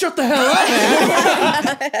 You shut the hell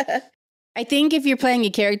up, man. I think if you're playing a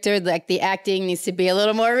character, like the acting needs to be a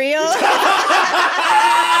little more real.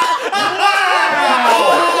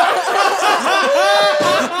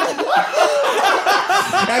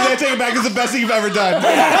 I take it back. It's the best thing you've ever done.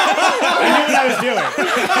 I knew what I was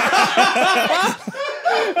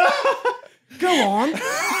doing. Go on.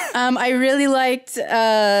 I really liked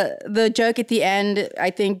the joke at the end.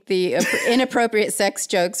 I think the inappropriate sex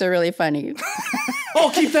jokes are really funny.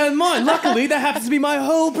 I'll keep that in mind. Luckily, that happens to be my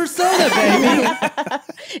whole persona, baby.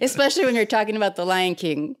 Especially when you're talking about The Lion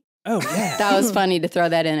King. Oh, yeah. That was funny to throw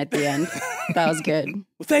that in at the end. That was good. Well,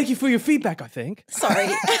 thank you for your feedback, I think. Sorry.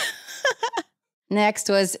 Next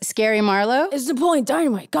was Scary Marlowe. It's Napoleon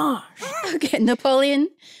Dynamite. Gosh. Okay, Napoleon.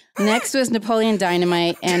 Next was Napoleon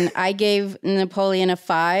Dynamite, and I gave Napoleon a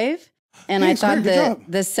 5. And I thought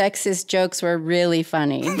the sexist jokes were really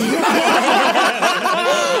funny.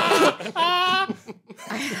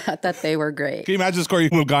 I thought they were great. Can you imagine the score you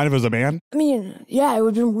would have gotten if it was a man? I mean, yeah, it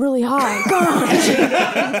would have been really high. Gosh.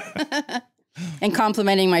 And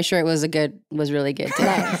complimenting my shirt was really good too.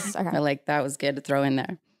 Nice. Okay. I like that was good to throw in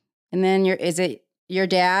there. And then is it your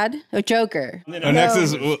dad? A Joker. No, next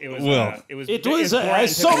is Will. It was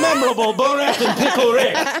so memorable, Borat and Pickle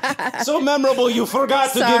Rick. So memorable, you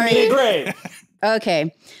forgot to give me a grade.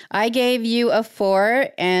 Okay, I gave you a 4,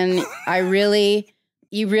 and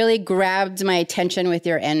you really grabbed my attention with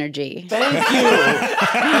your energy. Thank you.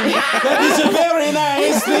 That is a very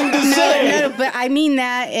nice thing to say. No, but I mean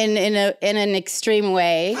that in an extreme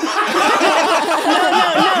way. No.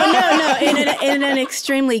 In an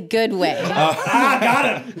extremely good way.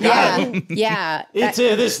 Got him. Yeah.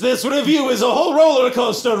 It's this review is a whole roller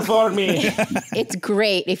coaster for me. It's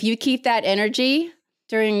great if you keep that energy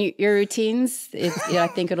during your routines. I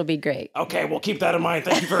think it'll be great. Okay, we'll keep that in mind.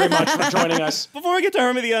 Thank you very much for joining us. Before we get to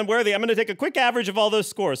Hermie the Unworthy, I'm going to take a quick average of all those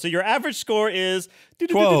scores. So your average score is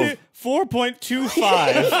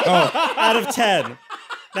 4.25 out of 10.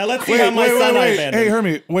 Now let's see how my son abandoned. Hey,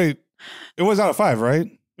 Hermie, wait. It was out of 5, right?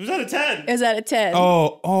 It was out of 10. It was out of 10.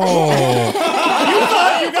 Oh. You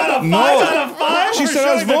thought you got a 5 out of 5? She said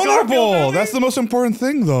I was vulnerable. That's the most important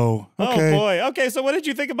thing, though. Okay. Oh, boy. Okay, so what did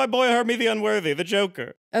you think of my boy Hermie the Unworthy, the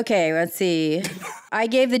Joker? Okay, let's see. I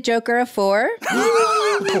gave the Joker a 4. Yes.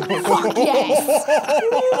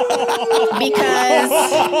 Because...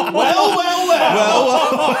 Well.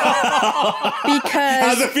 Because...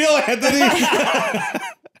 How's it feel, Anthony?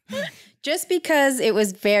 Just because it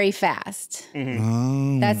was very fast.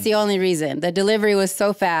 Mm-hmm. That's the only reason. The delivery was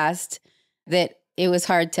so fast that it was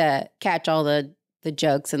hard to catch all the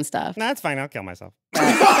jokes and stuff. Nah, that's fine. I'll kill myself.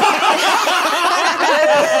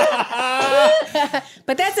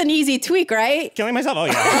 But that's an easy tweak, right? Killing myself? Oh,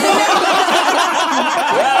 yeah.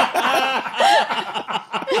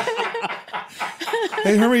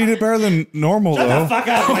 Hey, Hermie, you did better than normal, Shut though. the fuck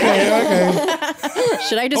up. Okay.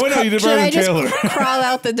 Should I just, Oh, no, you did better than Taylor. crawl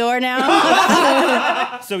out the door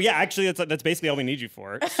now? So, yeah, actually, that's basically all we need you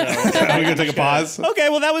for. So, We're going to take a pause. Okay,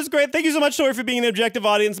 well, that was great. Thank you so much, Tori, for being an objective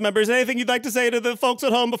audience member. Is there anything you'd like to say to the folks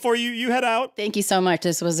at home before you head out? Thank you so much.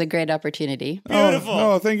 This was a great opportunity. Beautiful.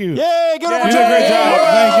 Oh, thank you. Yay, good You did a great job.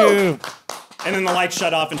 Thank you. And then the lights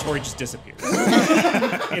shut off and Tori just disappears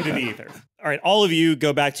into the ether. All right, all of you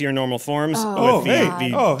go back to your normal forms with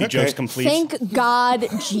the jokes complete. Thank God,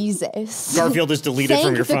 Jesus. Garfield is deleted Thank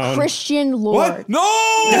from your the phone. Christian Lord. What? No!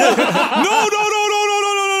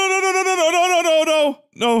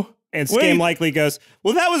 No. And Scam likely goes,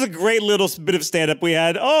 well, that was a great little bit of stand-up we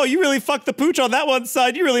had. Oh, you really fucked the pooch on that one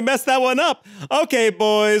side. You really messed that one up. Okay,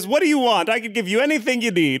 boys, what do you want? I can give you anything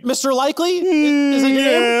you need. Mr. Likely? Is it your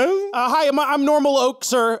name? Hi, I'm Normal Oak,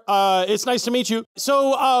 sir. It's nice to meet you.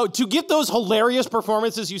 So, to get those hilarious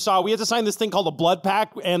performances you saw, we had to sign this thing called a blood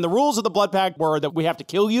pact, and the rules of the blood pact were that we have to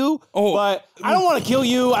kill you. Oh. But I don't want to kill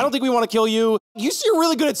you. I don't think we want to kill you. You see, you're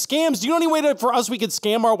really good at scams. Do you know any way for us we could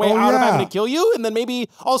scam our way out of having to kill you? And then maybe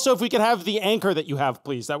also if we could have the anchor that you have,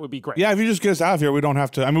 please. That would be great. Yeah, if you just get us out of here, we don't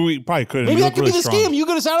have to. I mean, we probably could. Maybe that could be the scam. You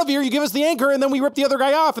get us out of here, you give us the anchor, and then we rip the other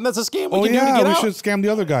guy off, and that's a scam we can do to get out. We should scam the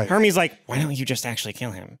other guy. Hermie's like, why don't you just actually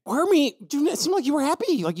kill him? Hermie, dude, it seemed like you were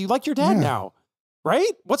happy. Like you like your dad now.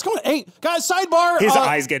 Right? What's going on? Hey, guys, sidebar. His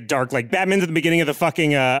eyes get dark. Like Batman's at the beginning of the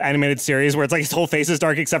fucking animated series where it's like his whole face is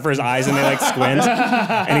dark except for his eyes and they like squint.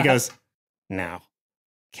 And he goes, now,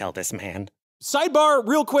 kill this man. Sidebar,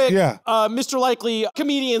 real quick. Yeah. Mr. Likely,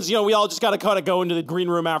 comedians, we all just got to kind of go into the green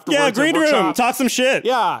room afterwards. Yeah, green room. Talk some shit.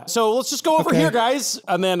 Yeah. So let's just go over here, guys.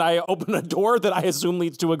 And then I open a door that I assume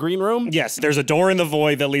leads to a green room. Yes, there's a door in the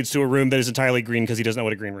void that leads to a room that is entirely green because he doesn't know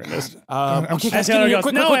what a green room is. Okay, guys, Taylor goes,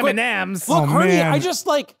 quick. M&Ms. Look, Hermie, man. I just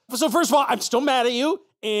so first of all, I'm still mad at you.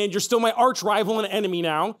 And you're still my arch rival and enemy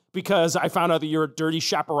now because I found out that you're a dirty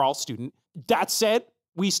chaparral student. That said,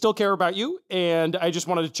 we still care about you, and I just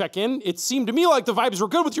wanted to check in. It seemed to me like the vibes were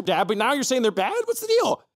good with your dad, but now you're saying they're bad? What's the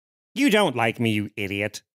deal? You don't like me, you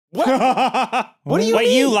idiot. What? What do you mean? What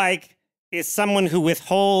you like is someone who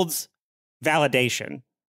withholds validation.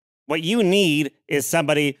 What you need is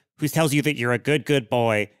somebody who tells you that you're a good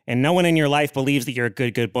boy, and no one in your life believes that you're a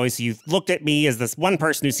good boy, so you've looked at me as this one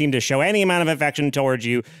person who seemed to show any amount of affection towards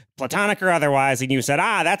you, platonic or otherwise, and you said,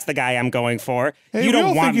 that's the guy I'm going for. Hey, you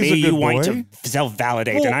don't want me, you want boy. to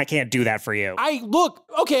self-validate, and I can't do that for you.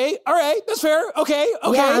 Okay, all right, that's fair. Okay,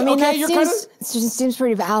 Yeah, I mean, okay, that seems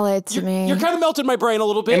pretty valid to me. You're kind of melted my brain a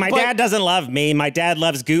little bit. And my dad doesn't love me. My dad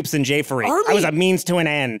loves Goops and Jay Freak. I was a means to an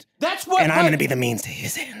end. That's what. And I'm going to be the means to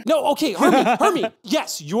his end. No, okay, Hermie,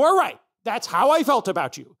 yes, you are right. That's how I felt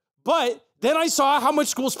about you. But then I saw how much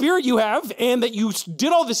school spirit you have and that you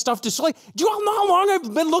did all this stuff to do you all know how long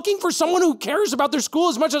I've been looking for someone who cares about their school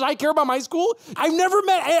as much as I care about my school? I've never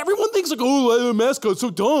met, everyone thinks like, oh, mascot's so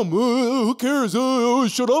dumb. Who cares?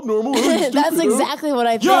 Shut up, Normal. That's exactly what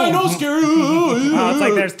I think. Yeah, I know, Scary. It's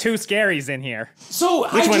like there's two scaries in here. So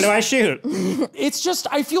Which one do I shoot? It's just,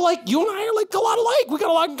 I feel like you and I are like a lot alike. We got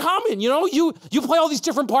a lot in common, You play all these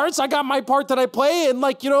different parts. I got my part that I play. And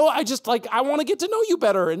I just I want to get to know you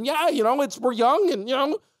better. And yeah, we're young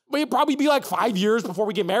and, we'd probably be like 5 years before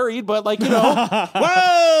we get married. But Whoa!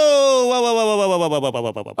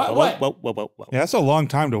 Yeah, that's a long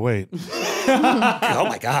time to wait. Oh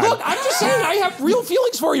my God. Look, I'm just saying I have real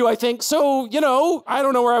feelings for you, I think. So, I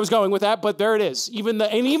don't know where I was going with that, but there it is. Even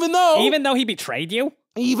though he betrayed you?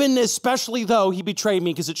 Especially though he betrayed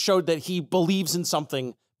me because it showed that he believes in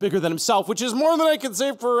something bigger than himself, which is more than I can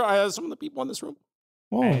say for some of the people in this room.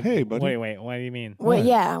 Oh, hey, buddy. Wait, what do you mean? What is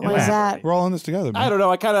that? We're all in this together, man. I don't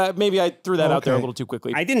know. Maybe I threw that out there a little too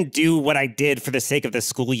quickly. I didn't do what I did for the sake of the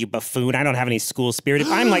school, you buffoon. I don't have any school spirit.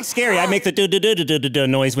 If I'm like Scary, I make the do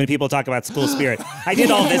noise when people talk about school spirit. I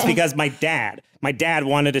did all this because my dad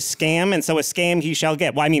wanted a scam, and so a scam he shall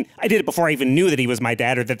get. Well, I mean, I did it before I even knew that he was my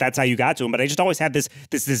dad or that that's how you got to him, but I just always had this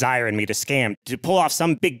desire in me to scam, to pull off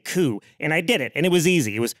some big coup, and I did it, and it was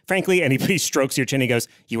easy. It was, frankly, and he strokes your chin, he goes,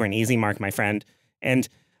 you were an easy mark, my friend, and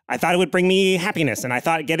I thought it would bring me happiness, and I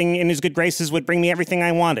thought getting in his good graces would bring me everything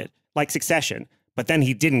I wanted, like Succession. But then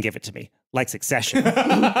he didn't give it to me, like Succession.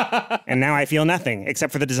 And now I feel nothing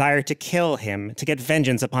except for the desire to kill him, to get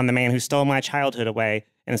vengeance upon the man who stole my childhood away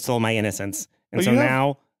and stole my innocence. And so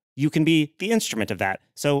now you can be the instrument of that.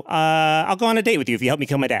 So I'll go on a date with you if you help me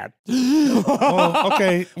kill my dad. Oh,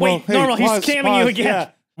 okay. Wait, Normal, he's scamming you again. Yeah.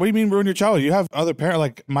 What do you mean ruin your childhood? You have other parents.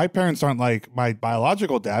 Like, my parents aren't like my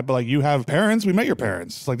biological dad, but like you have parents. We met your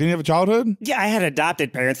parents. Like, didn't you have a childhood? Yeah, I had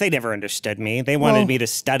adopted parents. They never understood me. They wanted me to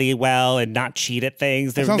study well and not cheat at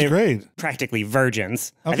things. That sounds great. Practically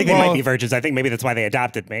virgins. Okay, I think they might be virgins. I think maybe that's why they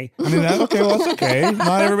adopted me. I mean, okay, well, that's okay.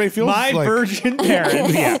 Not everybody feels My like... virgin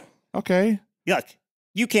parents. Yeah. Okay. Look,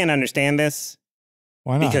 you can't understand this.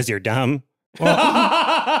 Why not? Because you're dumb. Well,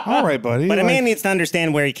 all right, buddy. But a man needs to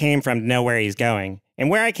understand where he came from to know where he's going. And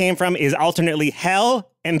where I came from is alternately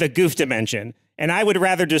hell and the goof dimension. And I would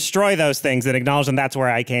rather destroy those things than acknowledge them. That's where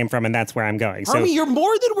I came from and that's where I'm going. So, Hermie, you're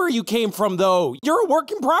more than where you came from, though. You're a work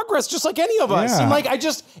in progress, just like any of us. Yeah. And like,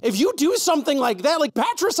 if you do something like that, like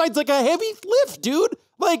patricide's like a heavy lift, dude.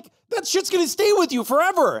 Like, that shit's gonna stay with you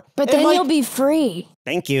forever. But And, then like, you'll be free.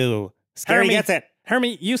 Thank you. Scary gets it.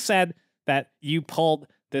 Hermie, you said that you pulled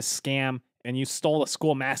this scam and you stole a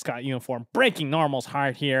school mascot uniform, breaking Normal's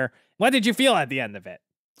heart here. What did you feel at the end of it?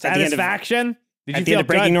 Satisfaction? Did you At the feel end of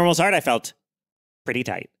breaking good? Normal's heart, I felt pretty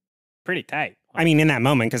tight. Pretty tight. I mean, in that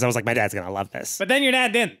moment, because I was like, my dad's going to love this. But then your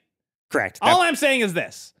dad didn't. Correct. All I'm saying is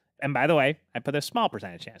this. And by the way, I put a small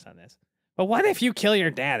percentage chance on this. But what if you kill your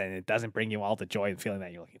dad and it doesn't bring you all the joy and feeling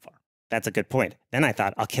that you're looking for? That's a good point. Then I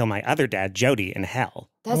thought, I'll kill my other dad, Jody, in hell.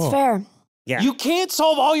 That's fair. Yeah. You can't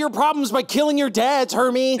solve all your problems by killing your dads,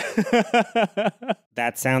 Hermie.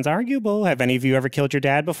 That sounds arguable. Have any of you ever killed your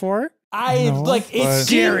dad before? It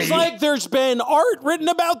seems like there's been art written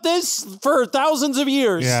about this for thousands of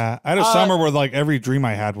years. Yeah, I had a summer where like every dream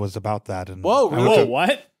I had was about that. And Whoa,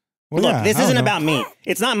 what? Well, Look, yeah, this I don't isn't know. about me.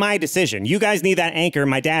 It's not my decision. You guys need that anchor.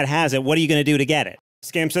 My dad has it. What are you going to do to get it?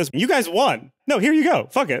 Scam says, you guys won. No, here you go.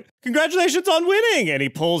 Fuck it. Congratulations on winning. And he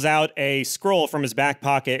pulls out a scroll from his back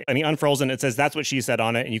pocket and he unfurls it and it says, that's what she said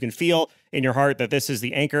on it. And you can feel in your heart that this is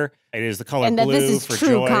the anchor. It is the color And that blue this is for true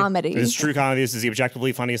joy. comedy. This is true comedy. This is the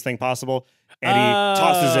objectively funniest thing possible. And he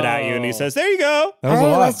tosses it at you and he says, there you go. That was All a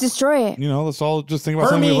right, lot. let's destroy it. You know, let's all just think about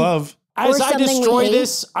something we Hermie, love. As Or I something we destroy hate.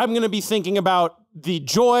 this, I'm going to be thinking about the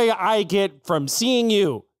joy I get from seeing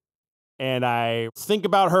you. And I think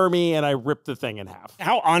about Hermie and I rip the thing in half.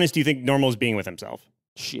 How honest do you think Normal is being with himself?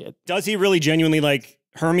 Shit. Does he really genuinely like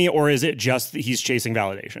Hermie, or is it just that he's chasing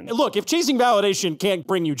validation? Look, if chasing validation can't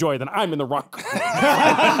bring you joy, then I'm in the wrong.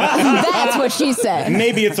 That's what she said.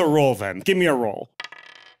 Maybe it's a roll then. Give me a roll.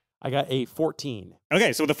 I got a 14.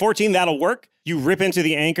 Okay, so with the 14, that'll work. You rip into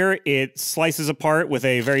the anchor. It slices apart with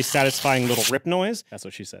a very satisfying little rip noise. That's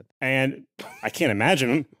what she said. And I can't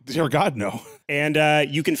imagine. Dear God, no.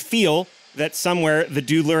 And you can feel that somewhere the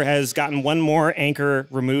doodler has gotten one more anchor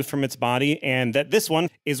removed from its body, and that this one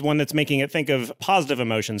is one that's making it think of positive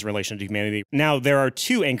emotions in relation to humanity. Now, there are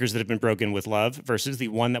two anchors that have been broken with love versus the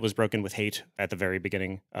one that was broken with hate at the very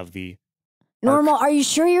beginning of the Normal, are you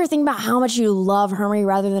sure you're thinking about how much you love Hermie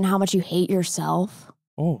rather than how much you hate yourself?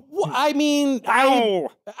 Oh. Well, I mean,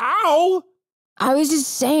 Ow! Ow! I was just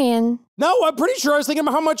saying. No, I'm pretty sure I was thinking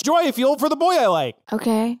about how much joy I feel for the boy I like.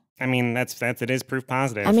 Okay. I mean, it is proof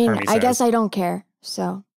positive. I mean, Hermie I says. guess I don't care.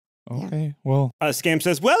 So. Okay, well. Scam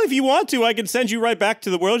says, well, if you want to, I can send you right back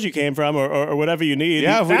to the world you came from or whatever you need.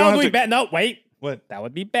 Yeah, if we That don't would have be to... bad. No, wait. What? That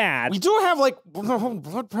would be bad. We do have like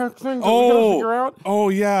blood pack things that we gotta figure out. Oh,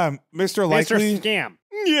 yeah, Mr. Likely. Mr. Scam.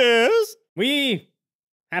 Yes? We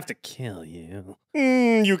have to kill you.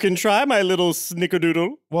 You can try, my little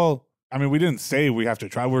snickerdoodle. Well, I mean, we didn't say we have to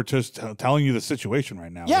try. We're just telling you the situation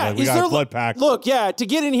right now. Yeah, Like, we is got there a blood pack. Look, yeah, to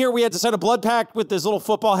get in here, we had to send a blood pact with this little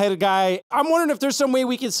football-headed guy. I'm wondering if there's some way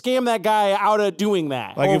we can scam that guy out of doing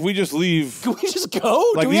that. Like, Or if we just leave. can we just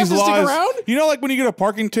go? Like, Do we have to these stick laws, around? You know, like when you get a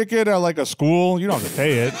parking ticket at like a school, you don't have to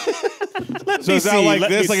pay it. So is that like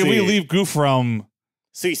this? Like, if we leave Goof Realm.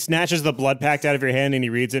 So he snatches the blood pact out of your hand and he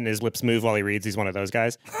reads it and his lips move while he reads. He's one of those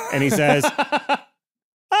guys. And he says,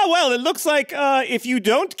 well, it looks like if you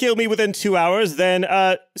don't kill me within 2 hours, then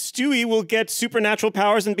S2E will get supernatural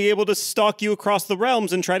powers and be able to stalk you across the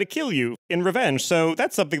realms and try to kill you in revenge. So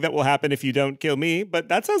that's something that will happen if you don't kill me. But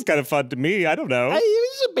that sounds kind of fun to me. I don't know. Hey,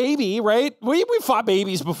 he's a baby, right? We fought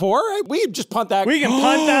babies before. We just punt that. We can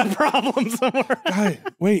punt that problem somewhere. Guy,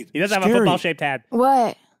 wait. He doesn't have a scary. football-shaped head.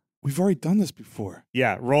 What? We've already done this before.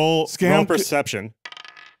 Yeah, roll perception.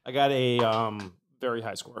 I got a very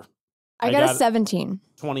high score. I got a 17.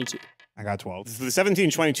 22. I got 12. So the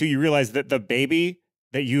 1722, you realize that the baby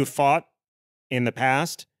that you fought in the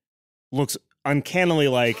past looks uncannily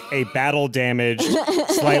like a battle-damaged,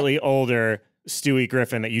 slightly older Stewie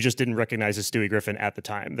Griffin that you just didn't recognize as Stewie Griffin at the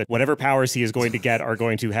time. That whatever powers he is going to get are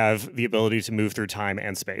going to have the ability to move through time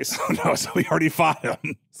and space. Oh, no, so we already fought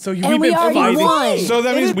him. So And we already won. So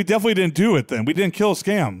that means we definitely didn't do it then. We didn't kill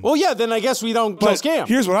Scam. Well, yeah, then I guess we don't kill Scam.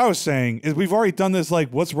 Here's what I was saying is we've already done this. Like,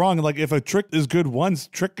 what's wrong? Like, if a trick is good once,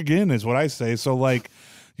 trick again is what I say. So, like,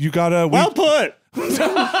 you gotta... Well put!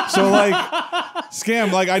 So, like,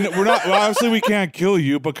 Scam, like, we're not... Well, obviously, we can't kill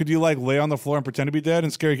you, but could you, like, lay on the floor and pretend to be dead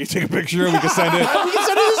and Scary can take a picture and we can send it... We can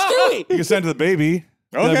send it to Stewie! You can send it to the baby.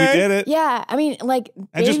 Okay. Like, we did it. Yeah, I mean, like,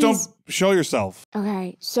 And just don't babies- show yourself.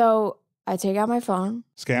 Okay, so I take out my phone.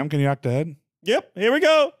 Scam, can you act ahead? Yep, here we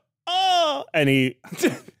go. Oh! And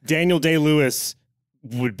Daniel Day-Lewis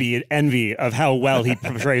would be an envy of how well he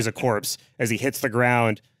portrays a corpse as he hits the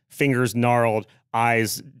ground, fingers gnarled,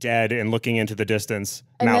 eyes dead and looking into the distance,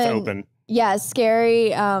 And mouth then- open. Yeah, Scary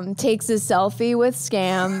takes a selfie with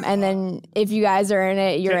Scam, and then if you guys are in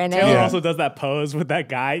it, you're in Taylor it. also does that pose with that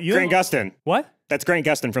guy. Grant Gustin. What? That's Grant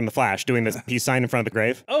Gustin from The Flash doing this peace sign in front of the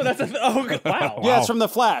grave. Oh, that's wow. Yeah, it's from The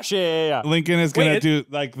Flash. Yeah. Lincoln is going to do,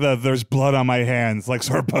 like, there's blood on my hands, like,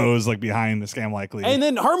 sort of pose, like, behind the Scam Likely. And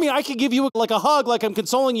then, Hermie, I could give you, like, a hug, like I'm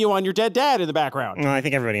consoling you on your dead dad in the background. Well, I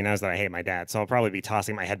think everybody knows that I hate my dad, so I'll probably be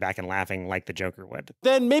tossing my head back and laughing like the Joker would.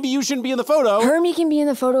 Then maybe you shouldn't be in the photo. Hermie can be in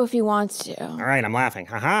the photo if he wants to. All right, I'm laughing.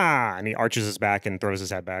 Ha-ha! And he arches his back and throws his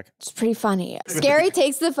head back. It's pretty funny. Scary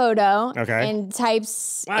takes the photo Okay. and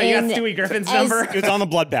types Wow, you got in Stewie Griffin's as- number. It's on the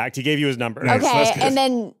blood pact. He gave you his number. Nice, Okay, that's good. and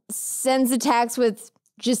then sends a text with,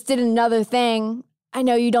 just did another thing. I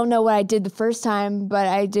know you don't know what I did the first time, but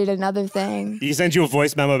I did another thing. He sends you a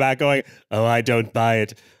voice memo back going, oh, I don't buy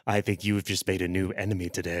it. I think you've just made a new enemy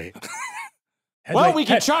today. Well, we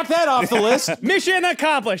can chalk that off the list. Mission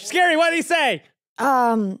accomplished. Scary, what did he say?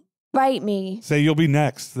 Bite me. Say you'll be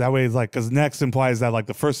next. That way, it's like, because next implies that, like,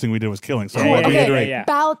 the first thing we did was killing. So, Cool. like, Okay. reiterate. Yeah.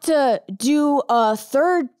 About to do a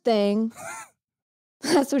third thing.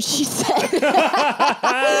 That's what she said.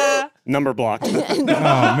 Number blocked. Oh,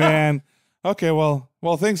 man. Okay, well,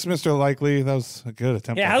 thanks, Mr. Likely. That was a good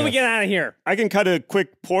attempt. Yeah, how do we get out of here? I can cut a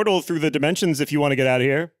quick portal through the dimensions if you want to get out of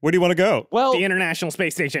here. Where do you want to go? Well, The International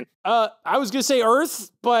Space Station. I was going to say Earth,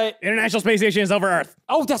 but... International Space Station is over Earth.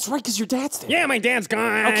 Oh, that's right, because your dad's there. Yeah, my dad's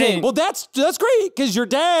gone. Okay, well, that's great, because your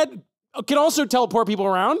dad can also teleport people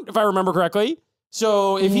around, if I remember correctly.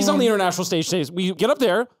 So if he's on the International Space Station, we get up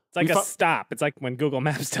there. It's like we a stop. It's like when Google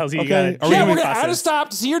Maps tells you Okay. you got Are we Yeah, gonna we're be going to add a stop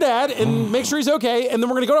to see your dad and make sure he's okay, and then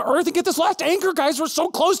we're going to go to Earth and get this last anchor, guys. We're so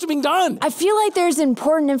close to being done. I feel like there's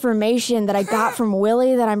important information that I got from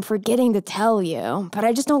Willie that I'm forgetting to tell you, but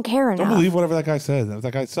I just don't care enough. Don't believe whatever that guy said.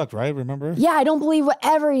 That guy sucked, right? Remember? Yeah, I don't believe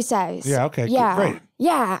whatever he says. Yeah, okay, Yeah. great.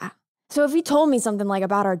 Yeah. So if he told me something like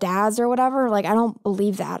about our dads or whatever, like I don't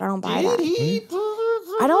believe that. I don't buy that.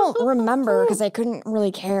 I don't remember because I couldn't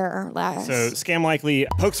really care less. So Scam Likely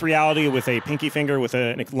pokes reality with a pinky finger with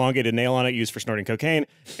an elongated nail on it used for snorting cocaine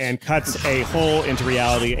and cuts a hole into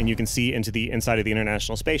reality, and you can see into the inside of the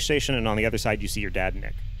International Space Station, and on the other side you see your dad,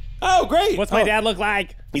 Nick. Oh, great. What's my dad look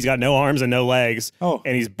like? He's got no arms and no legs, Oh.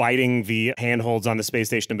 and he's biting the handholds on the space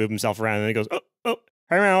station to move himself around, and he goes, oh,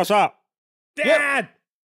 hey man, what's up? Dad!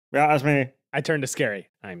 Yeah, that's me. I turned to Scary.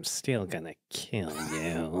 I'm still gonna kill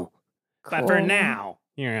you. But for Cool. now,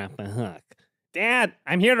 you're off the hook. Dad,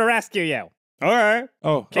 I'm here to rescue you. All right.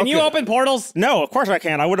 Oh, Can you okay. open portals? No, of course I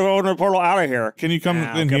can. I would have opened a portal out of here. Can you come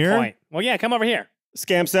in good here? point. Well, yeah, come over here.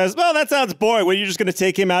 Scam says, well, that sounds boring. What, are you just going to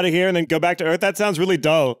take him out of here and then go back to Earth? That sounds really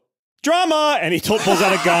dull. Drama! And he pulls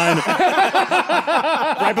out a gun.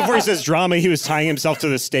 Right before he says drama, he was tying himself to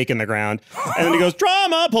the stake in the ground. And then he goes,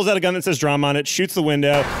 drama! Pulls out a gun that says drama on it, shoots the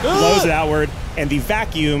window, blows it outward, and the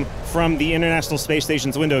vacuum from the International Space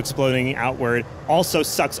Station's window exploding outward also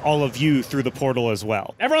sucks all of you through the portal as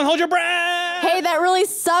well. Everyone hold your breath! Hey, that really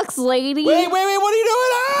sucks, lady. Wait, what are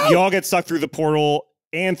you doing? You all get sucked through the portal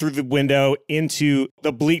and through the window into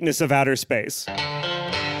the bleakness of outer space.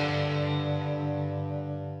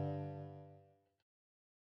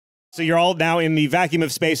 So you're all now in the vacuum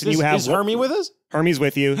of space, and you have Is Hermie with us? Hermes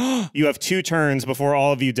with you. You have 2 turns before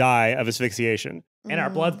all of you die of asphyxiation, And our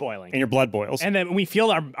blood's boiling. and your blood boils. And then we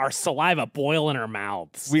feel our saliva boil in our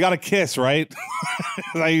mouths. We got to kiss, right?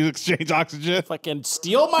 How you exchange oxygen? Fucking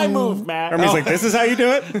steal my move, Matt. Hermes like, this is how you do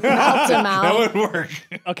it? Helped him out. That would work.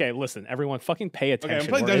 Okay, listen, everyone, fucking pay attention.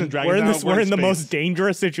 playing Dungeons and Dragons we're in, now, this, we're we're in in the most space.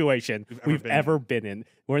 dangerous situation we've been. ever been in.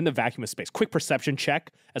 We're in the vacuum of space. Quick perception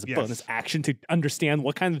check as a Yes. bonus action to understand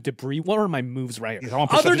what kind of debris. What are my moves right here? Yes, I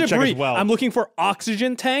want Other perception check debris. as well. I'm looking for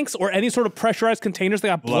oxygen tanks or any sort of pressurized containers that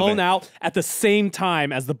got Love blown it. out at the same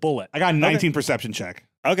time as the bullet. I got 19 perception check.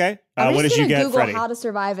 Okay. I'm What just did you gonna get, Google Freddie? how to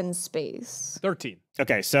survive in space. 13.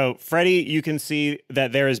 Okay, so Freddie, you can see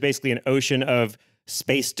that there is basically an ocean of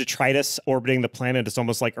space detritus orbiting the planet. It's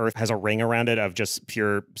almost like Earth has a ring around it of just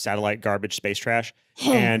pure satellite garbage space trash.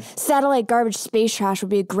 And Satellite garbage space trash would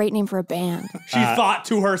be a great name for a band. She thought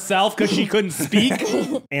to herself because she couldn't speak.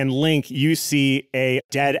 And Link, you see a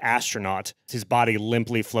dead astronaut, his body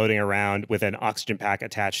limply floating around with an oxygen pack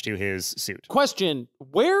attached to his suit. Question,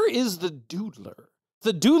 where is the doodler?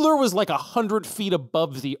 The doodler was like 100 feet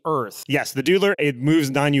above the Earth. Yes, the doodler, it moves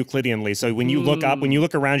non-Euclideanly. So when you look up, when you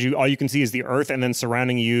look around you, all you can see is the Earth, and then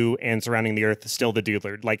surrounding you and surrounding the Earth, still the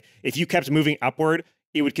doodler. Like, if you kept moving upward,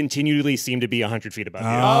 it would continually seem to be 100 feet above you.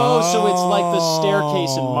 Oh, so it's like the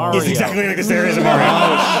staircase in Mario. It's exactly like the staircase in Mario.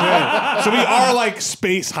 Oh, shit. So we are like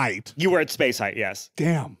space height. You were at space height, yes.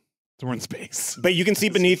 Damn. So we're in space. But you can see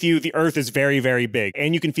beneath you, the Earth is very, very big,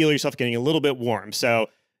 and you can feel yourself getting a little bit warm. So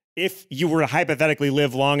if you were to hypothetically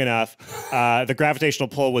live long enough, the gravitational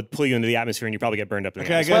pull would pull you into the atmosphere and you probably get burned up in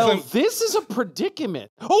the atmosphere. Well, this is a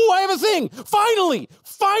predicament. Oh, I have a thing. Finally.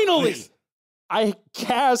 Please. I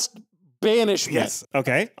cast banishment. Yes.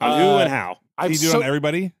 Okay. On who and how? Can you do it on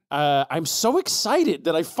everybody? I'm so excited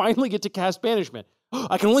that I finally get to cast banishment.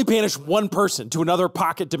 I can only banish one person to another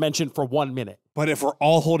pocket dimension for 1 minute. But if we're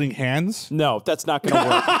all holding hands? No, that's not going to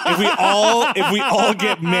work. if we all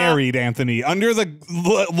get married, Anthony, under the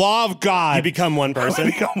law of God, you become one person.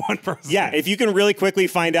 Become one person. Yeah, if you can really quickly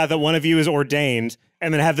find out that one of you is ordained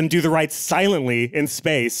and then have them do the rites silently in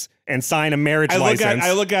space and sign a marriage license.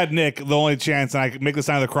 I look at Nick, the only chance, and I make the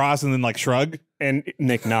sign of the cross and then like shrug. And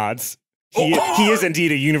Nick nods. He is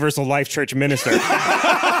indeed a Universal Life Church minister.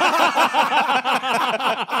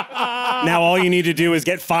 Now all you need to do is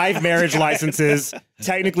get 5 marriage licenses,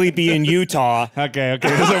 technically be in Utah. Okay,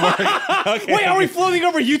 doesn't work. Okay. Wait, are we floating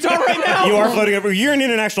over Utah right now? You are floating over. You're in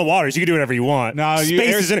international waters. You can do whatever you want. No, you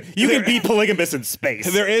can be polygamous in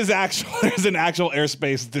space. There's an actual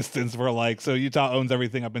airspace distance where so Utah owns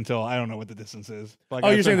everything up until I don't know what the distance is. Like,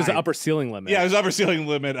 you're saying there's an upper ceiling limit? Yeah, there's an upper ceiling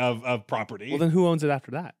limit of property. Well, then who owns it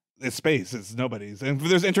after that? It's space. It's nobody's. And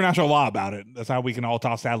there's international law about it. That's how we can all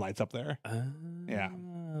toss satellites up there. Yeah.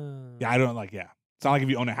 Yeah, I don't yeah. It's not like if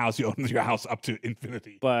you own a house, you own your house up to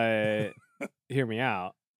infinity. But hear me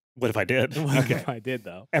out. What if I did? What if I did,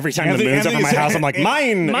 though? Every time the moon's over my house, I'm like,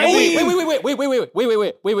 mine. Wait.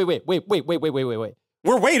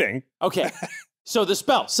 We're waiting. Okay. So the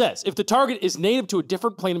spell says, if the target is native to a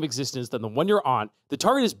different plane of existence than the one you're on, the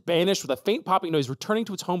target is banished with a faint popping noise returning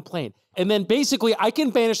to its home plane. And then basically I can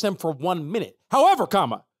banish them for 1 minute. However,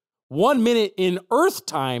 1 minute in Earth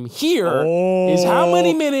time here is how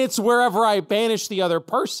many minutes wherever I banish the other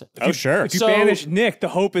person. Oh, sure. If you banish Nick, the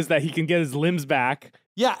hope is that he can get his limbs back.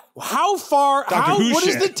 Yeah. How far, what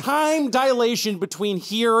is the time dilation between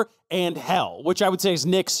here and hell, which I would say is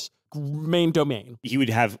Nick's main domain? He would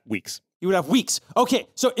have weeks. You would have weeks. Okay,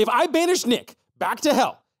 so if I banish Nick back to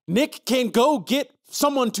hell, Nick can go get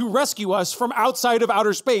someone to rescue us from outside of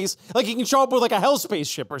outer space. Like he can show up with like a hell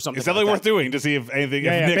spaceship or something. It's definitely worth doing to see if anything.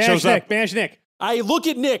 Yeah, if Nick shows up. Banish Nick. I look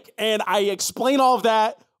at Nick and I explain all of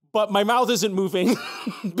that, but my mouth isn't moving,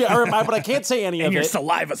 but I can't say any of it. And your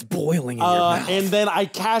saliva's boiling in your mouth. And then I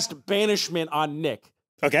cast banishment on Nick.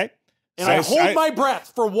 Okay. And I hold my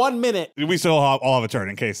breath for 1 minute. We still all have a turn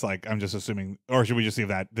in case, I'm just assuming, or should we just see if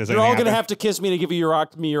that does? You're all going to have to kiss me to give you your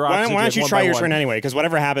oxygen. Why don't you try your turn anyway? Because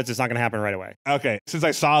whatever happens, it's not going to happen right away. Okay. Since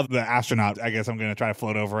I saw the astronaut, I guess I'm going to try to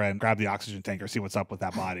float over and grab the oxygen tanker, see what's up with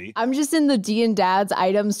that body. I'm just in the D and Dad's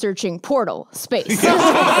items searching portal space.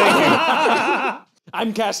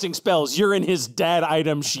 I'm casting spells. You're in his dad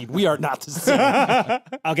item sheet. We are not the same.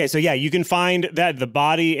 Okay, so yeah, you can find that the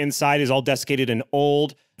body inside is all desiccated and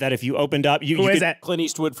old. That if you opened up, Who is that? Clint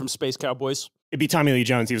Eastwood from Space Cowboys. It'd be Tommy Lee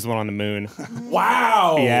Jones. He was the one on the moon.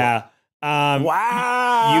 Wow. Yeah.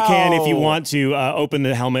 Wow. You can, if you want to, open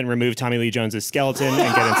the helmet and remove Tommy Lee Jones's skeleton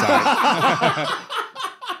and get inside.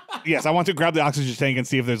 Yes, I want to grab the oxygen tank and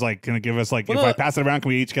see if there's can it give us if I pass it around, can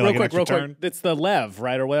we each get an extra turn? It's the Lev,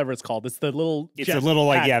 right, or whatever it's called. It's the little. It's a little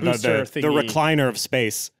the recliner of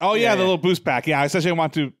space. Oh yeah, the little boost pack. Yeah, essentially I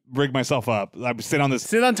want to rig myself up. I sit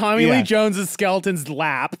on Tommy Lee Jones's skeleton's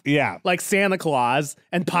lap. Yeah, like Santa Claus,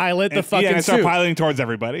 and pilot the fucking. Yeah, and start suit. piloting towards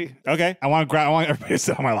everybody. Okay, I want everybody to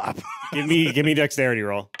sit on my lap. give me dexterity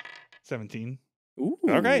roll. 17. Ooh.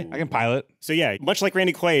 Okay, I can pilot. So yeah, much like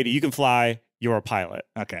Randy Quaid, you can fly. You're a pilot.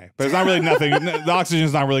 Okay. But it's not really nothing. The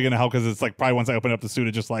oxygen's not really going to help because it's probably once I open up the suit,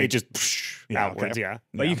 it just outwards, yeah.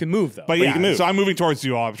 But you can move though. But you can move. So I'm moving towards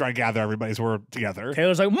you all. I'm trying to gather everybody so we're together.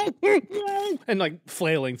 Taylor's and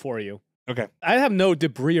flailing for you. Okay. I have no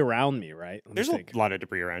debris around me, right? There's a lot of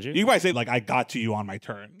debris around you. You might say I got to you on my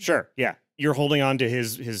turn. Sure, yeah. You're holding on to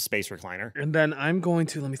his space recliner. And then I'm going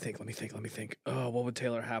to, let me think. Oh, what would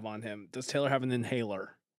Taylor have on him? Does Taylor have an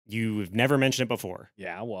inhaler? You've never mentioned it before.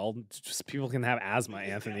 Yeah, well, just people can have asthma,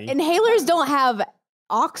 Anthony. Inhalers don't have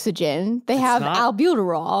oxygen. They have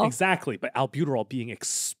albuterol. Exactly, but albuterol being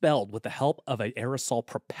expelled with the help of an aerosol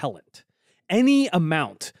propellant. Any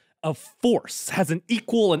amount of force has an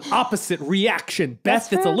equal and opposite reaction.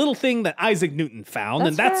 Beth, it's a little thing that Isaac Newton found,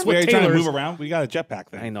 and that's what Taylor's Taylor's... trying to move around. We got a jetpack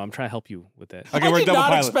thing. I know, I'm trying to help you with it. Okay, I we're did double not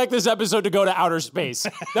pilot. expect this episode to go to outer space.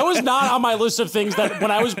 That was not on my list of things that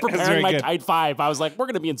when I was preparing my good. Kite 5, I was like, we're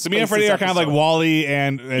going to be in space. So me and Freddie are kind of like Wally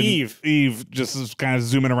and Eve. Eve just is kind of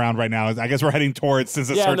zooming around right now. I guess we're heading towards,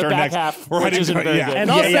 since it's her the turn back next. half, We're which heading isn't to, very good.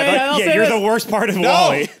 And I'll say you're this. the worst part of No,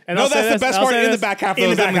 Wally. And no, I'll say that's the this, best I'll part say in the this. back half In of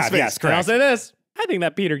the the back half, space. yes, And I'll correct. say this. I think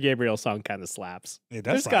that Peter Gabriel song kind of slaps. It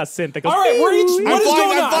does It's got a synth that goes... All right, what is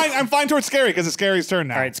going on? I'm flying towards Scary because it's Scary's turn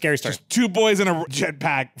now. All right, Scary's turn. Just two boys in a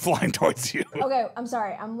jetpack flying towards you. Okay, I'm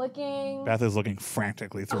sorry. I'm looking. Beth is looking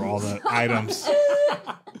frantically through all the items.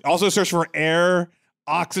 Also search for air,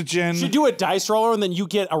 oxygen. You should do a dice roller and then you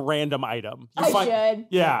get a random item. You I should.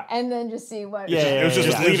 Yeah. And then just see what. Yeah. It was just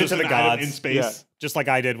yeah. leave it Just to the an item gods. in space. Yeah. Just like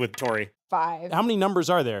I did with Tori. 5. How many numbers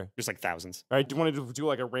are there? Just like thousands. All right, do you want to do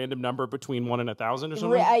like a random number between 1 and 1,000 or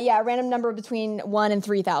something? Yeah, random number between 1 and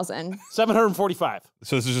 3,000. 745.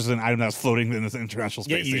 So this is just an item that's floating in this international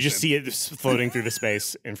space Yeah, you just see it floating through the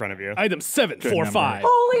space in front of you. Item 745.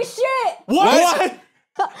 Holy shit! What?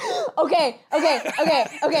 Okay.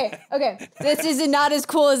 This is not as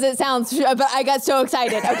cool as it sounds, but I got so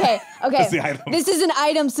excited. Okay. What's the item? This is an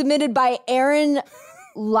item submitted by Aaron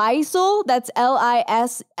Lysel. That's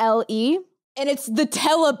Lisle. And it's the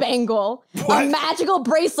Telebangle, a magical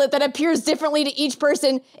bracelet that appears differently to each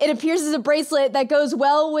person. It appears as a bracelet that goes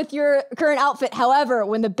well with your current outfit. However,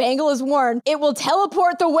 when the bangle is worn, it will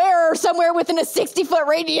teleport the wearer somewhere within a 60-foot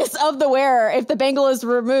radius of the wearer. If the bangle is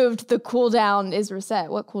removed, the cooldown is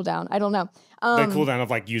reset. What cooldown? I don't know. The cooldown of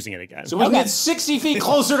like using it again. So we can get 60 feet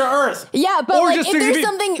closer to Earth. Yeah, but Or like, just if 60 there's feet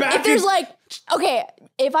something, back if there's in- like, okay,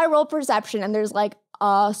 if I roll perception and there's like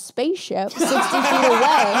a spaceship 60 feet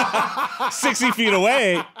away, 60 feet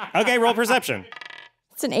away. Okay, roll perception.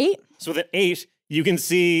 it's an 8. So with an 8, you can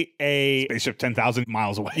see a Spaceship 10,000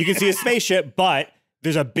 miles away. you can see a spaceship, but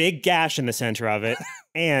there's a big gash in the center of it,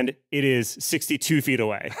 and it is 62 feet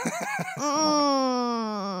away.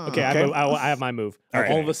 Okay, I have my move. All right.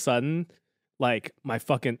 All of a sudden, like, my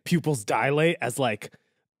fucking pupils dilate as, like,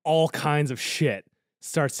 all kinds of shit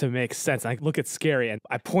starts to make sense. I look at Scary, and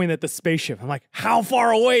I point at the spaceship. I'm like, how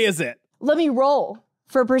far away is it? Let me roll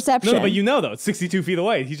for perception. No, but you know, though. It's 62 feet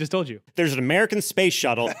away. He just told you. There's an American space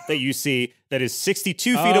shuttle that you see that is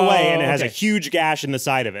 62 feet away, and it has a okay. huge gash in the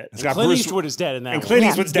side of it. It's got Clint Bruce, Eastwood is dead in that And one. Clint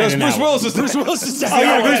Eastwood's dead in that Bruce one. Willis is Bruce Willis is dead. Oh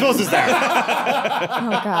yeah, Bruce Willis is there.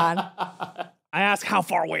 Oh, God. I ask, how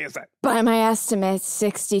far away is it? By my estimate,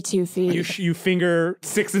 62 feet. You finger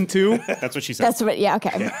 6 and 2, That's what she said. That's what, yeah,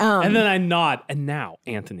 okay. and then I nod. And now,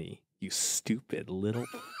 Anthony, you stupid little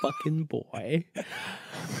fucking boy,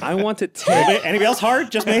 I want to take. Anybody else hard?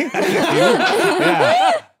 Just me?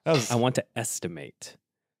 yeah. I want to estimate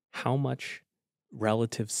how much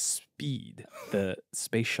relative speed the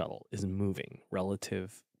space shuttle is moving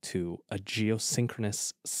relative to a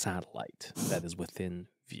geosynchronous satellite that is within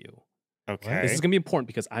view. Okay. This is going to be important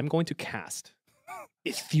because I'm going to cast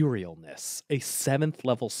Etherealness, a 7th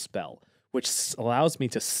level spell, which allows me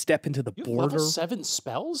to step into the You have border. level 7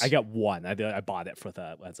 spells? I got 1. I bought it for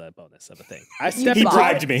as a bonus of a thing. He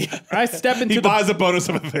bribed me. I step into He buys a bonus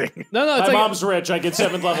of a thing. No, it's My like mom's rich. I get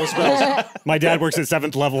 7th level spells. My dad works at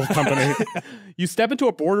 7th level company. you step into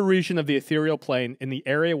a border region of the ethereal plane in the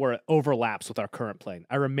area where it overlaps with our current plane.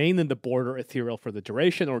 I remain in the border ethereal for the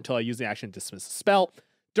duration or until I use the action to dismiss the spell.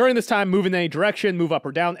 During this time, move in any direction, move up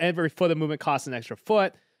or down. Every foot of movement costs an extra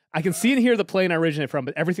foot. I can see and hear the plane I originate from,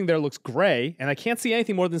 but everything there looks gray, and I can't see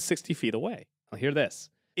anything more than 60 feet away. I'll hear this.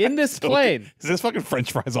 In this plane, Is this fucking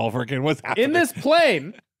French fries all over again? What's happening? in this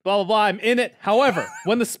plane, blah, blah, blah, I'm in it. However,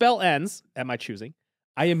 when the spell ends, at my choosing,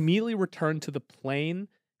 I immediately return to the plane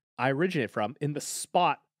I originate from in the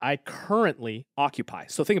spot I currently occupy.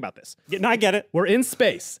 So think about this. Yeah, no, I get it. We're in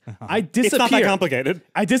space. I disappear. It's not that complicated.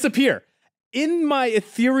 I disappear. In my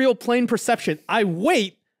ethereal plane perception, I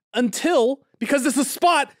wait until, because this is a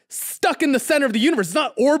spot stuck in the center of the universe. It's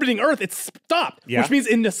not orbiting Earth. It's stopped. Yeah. Which means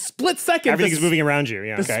in a split second, Everything's moving around you.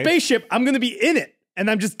 Yeah. the spaceship, I'm going to be in it.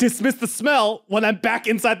 And I'm just dismiss the smell when I'm back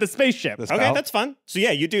inside the spaceship. The Okay, spell? that's fun. So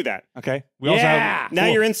yeah, you do that. Okay. We also have. Now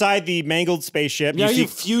you're inside the mangled spaceship. Now you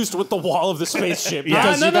you've fused with the wall of the spaceship. Yeah.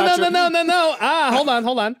 because No. you got your-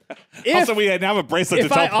 Hold on. If, Also, we now have a bracelet to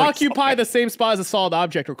if I teleport occupy the same spot as a solid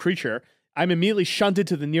object or creature, I'm immediately shunted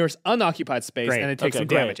to the nearest unoccupied space, Great. and it takes Okay, some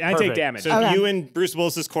great. damage. And I take Perfect. damage. So you and Bruce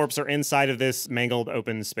Willis's corpse are inside of this mangled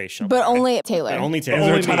open space shuttle. But only Taylor. Only Is there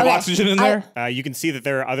Taylor. a ton of oxygen in there? You can see that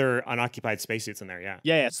there are other unoccupied spacesuits in there, yeah.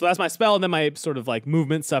 Yeah. So that's my spell, and then my sort of like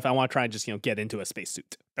movement stuff. I want to try and just, get into a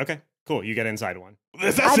spacesuit. Okay, cool. You get inside one.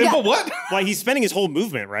 Is that simple? What? Well, he's spending his whole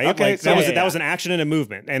movement, right? Okay, Like, so- that was an action and a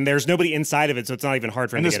movement, and there's nobody inside of it, so it's not even hard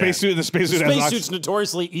for him And to the get in. spacesuit, has Spacesuit's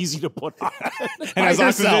notoriously easy to put on. and has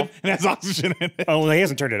yourself. oxygen. And has oxygen in it. Oh, well, he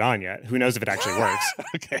hasn't turned it on yet. Who knows if it actually works?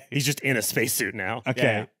 Okay. He's just in a spacesuit now.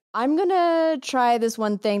 Okay. I'm gonna try this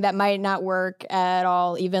one thing that might not work at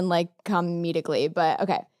all, even like comedically, but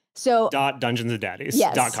okay. So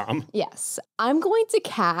 .dungeonsandadaddies.com. Yes. I'm going to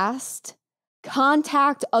cast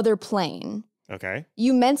Contact Other Plane. Okay.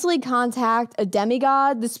 You mentally contact a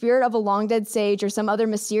demigod, the spirit of a long dead sage, or some other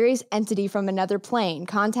mysterious entity from another plane.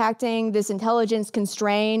 Contacting this intelligence can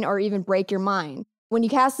strain or even break your mind. When you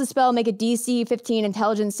cast the spell, make a DC 15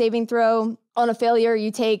 intelligence saving throw. On a failure, you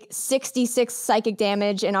take 66 psychic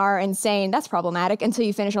damage and are insane. That's problematic until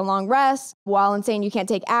you finish a long rest. While insane, you can't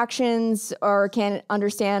take actions or can't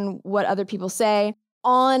understand what other people say.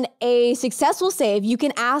 On a successful save, you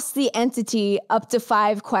can ask the entity up to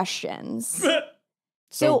 5 questions.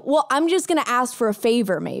 So, well, I'm just going to ask for a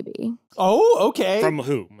favor, maybe. Oh, okay. From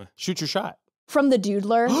whom? Shoot your shot. From the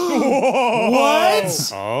doodler.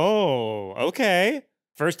 What? Oh, okay.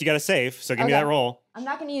 First, you got to save, so give me that roll. I'm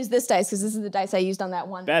not going to use this dice because this is the dice I used on that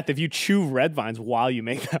one. Beth, if you chew red vines while you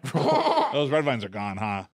make that roll. Those red vines are gone,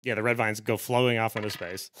 huh? Yeah, the red vines go flowing off into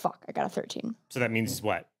space. Fuck, I got a 13. So that means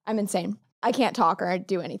what? I'm insane. I can't talk or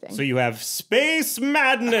do anything. So you have space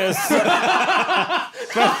madness.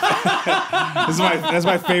 That's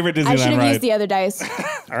my favorite Disneyland I should have ride. used the other dice.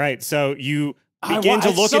 All right, so you begin to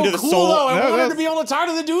It's look so into the cool, soul. though. I want her to be able to talk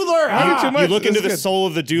to the doodler. You look into the soul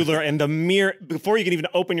of the doodler, and the mere before you can even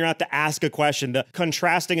open your mouth to ask a question, the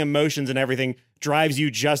contrasting emotions and everything drives you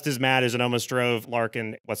just as mad as it almost drove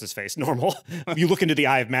Larkin. What's his face? Normal. You look into the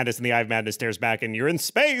Eye of Madness, and the Eye of Madness stares back, and you're in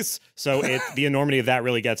space. So the enormity of that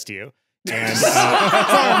really gets to you. And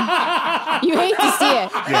you hate to see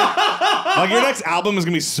it. Yeah. Like your next album is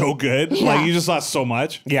gonna be so good. Yeah. Like you just lost so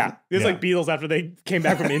much. Yeah. It's like Beatles after they came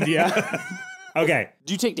back from India. Okay.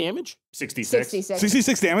 Do you take damage? 66.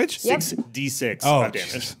 66 damage? Yep. 6d6 Oh, of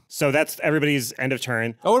damage. Jesus. So that's everybody's end of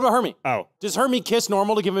turn. Oh, what about Hermie? Oh. Does Hermie kiss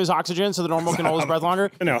Normal to give him his oxygen so the Normal can hold his breath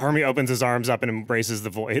longer? No, Hermie opens his arms up and embraces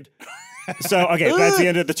the void. So, okay, that's the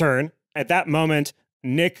end of the turn. At that moment,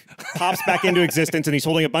 Nick pops back into existence and he's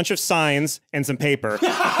holding a bunch of signs and some paper.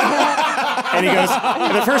 And he goes,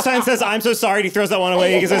 and the first sign says, "I'm so sorry." And he throws that one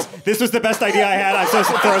away. He says, "This was the best idea I had." Throws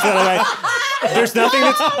that away. There's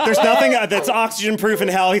nothing that's oxygen proof in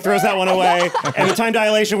hell. He throws that one away. And the time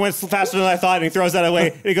dilation went faster than I thought, and he throws that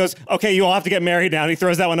away. And he goes, "Okay, you all have to get married now." And he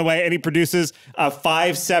throws that one away, and he produces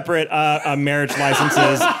 5 separate marriage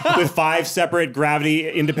licenses with 5 separate gravity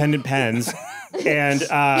independent pens. And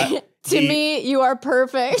To me, you are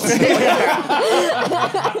perfect. and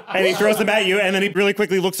he throws them at you, and then he really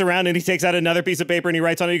quickly looks around and he takes out another piece of paper and he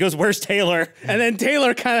writes on it. He goes, "Where's Taylor?" And then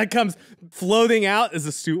Taylor kind of comes floating out. Does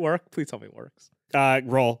the suit work? Please tell me it works.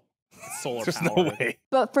 Roll. Solar There's power. no way.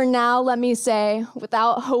 But for now, let me say,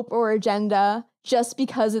 without hope or agenda, just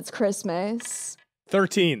because it's Christmas.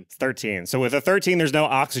 13. It's 13. So with a 13, there's no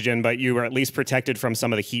oxygen, but you are at least protected from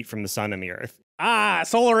some of the heat from the sun and the earth.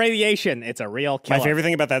 Solar radiation. It's a real killer. My favorite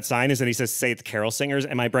thing about that sign is that he says, "Say it's Carol Singers,"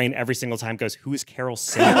 and my brain every single time goes, "Who is Carol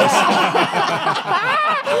Singers?"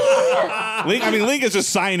 Link is just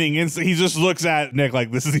signing, and he just looks at Nick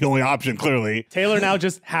like this is the only option. Clearly, Taylor now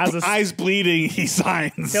just has a eyes bleeding. He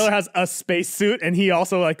signs. Taylor has a spacesuit, and he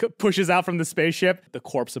also like pushes out from the spaceship. The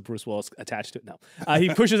corpse of Bruce Willis attached to it. No, he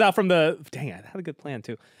pushes out from the. Dang it! I had a good plan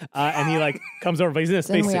too. And he like comes over, but he's in a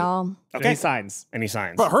Then we spacesuit. all. Okay. He signs. And he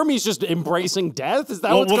signs. But Hermie's just embracing death? Is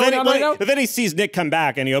that what's going on right now? But then he sees Nick come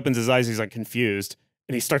back and he opens his eyes. He's like confused.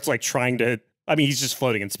 And he starts like trying to, I mean, he's just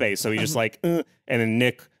floating in space. So he's just like, and then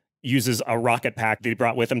Nick uses a rocket pack that he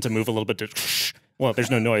brought with him to move a little bit to, well,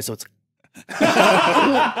 there's no noise. So it's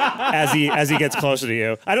as he gets closer to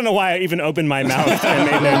you. I don't know why I even opened my mouth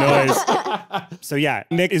and made no noise. So yeah,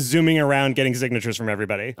 Nick is zooming around getting signatures from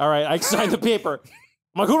everybody. All right, I signed the paper.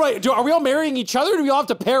 I'm like, who are we all marrying each other? Do we all have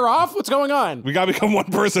to pair off? What's going on? We gotta become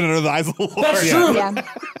one person under the eyes of the Lord. That's true. Yeah.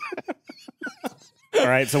 All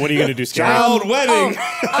right, so what are you gonna do, Scary? Child wedding.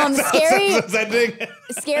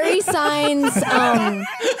 Scary signs.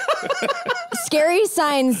 Scary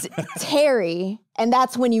signs Terry, and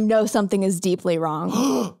that's when you know something is deeply wrong.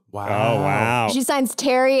 Wow. Oh, wow. She signs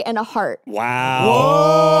Terry and a heart. Wow.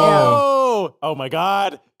 Whoa. Oh my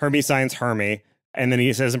God. Hermie signs Hermie. And then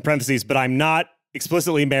he says in parentheses, "But I'm not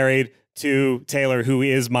explicitly married to Taylor, who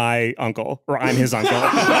is my uncle, or I'm his uncle.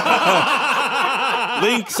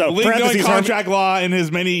 Link knowing contract law in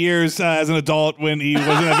his many years as an adult when he was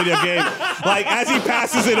in a video game. Like, as he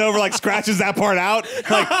passes it over, like, scratches that part out.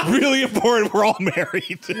 Like, really important, we're all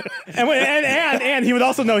married. and he would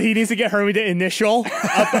also know he needs to get Hermie to initial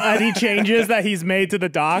up any changes that he's made to the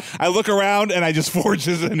doc. I look around and I just forge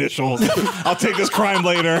his initials. I'll take this crime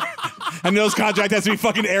later. I know his contract has to be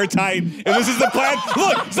fucking airtight. If this is the plan,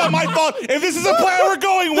 look, it's not my fault. If this is the plan we're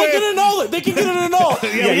going with. They can annul it. They can get it annulled.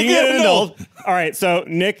 Yeah, you can get it annulled. All right, so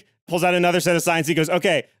Nick pulls out another set of signs. He goes,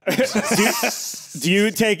 okay, do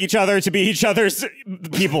you take each other to be each other's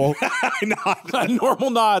people?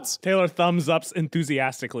 Normal nods. Taylor thumbs ups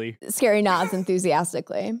enthusiastically. Scary nods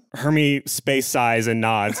enthusiastically. Hermie space sighs and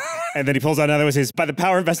nods. And then he pulls out another one and says, by the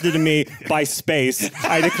power invested in me by space,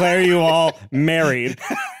 I declare you all married.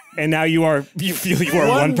 And now you feel you are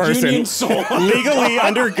one person. Union soul. Legally,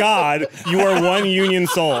 under God, you are one union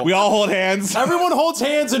soul. We all hold hands. Everyone holds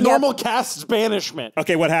hands in normal casts banishment.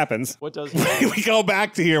 Okay, what happens? What does we go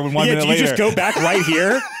back to here 1 minute later. You just go back right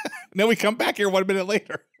here? No, we come back here 1 minute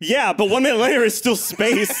later. Yeah, but 1 minute later is still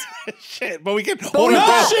space. Shit, but we can hold it.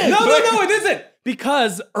 No, it isn't.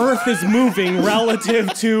 Because Earth is moving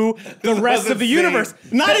relative to the rest of the universe.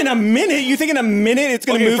 Not in a minute. You think in a minute it's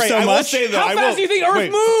going to move Freddie, so I will much? say, though, How fast do you think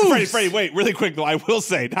Earth moves? Freddie, wait, really quick though. I will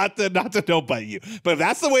say, not to don't bite you, but if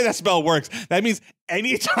that's the way that spell works, that means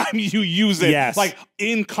anytime you use it, like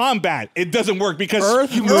in combat, it doesn't work because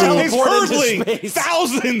Earth is hurtling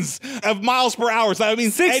thousands of miles per hour. So that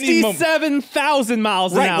means 67,000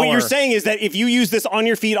 miles an hour. What you're saying is that if you use this on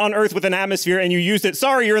your feet on Earth with an atmosphere and you used it,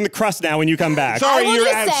 sorry, you're in the crust now when you come back. Sorry, you're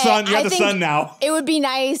at sun. You're at the sun now. It would be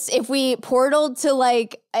nice if we portaled to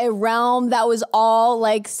like a realm that was all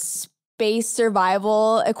like space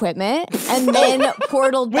survival equipment, and then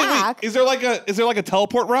portaled back. Wait, is there like a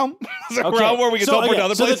teleport realm? Is there a realm where we can teleport to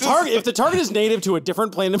other places? If the target is native to a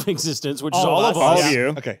different plane of existence, which is all of us, all of you,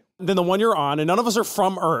 okay, then the one you're on, and none of us are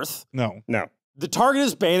from Earth. No. The target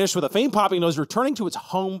is banished with a faint popping noise, returning to its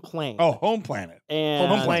home plane. Oh, home planet. And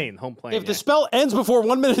home plane. If the spell ends before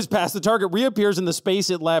 1 minute has passed, the target reappears in the space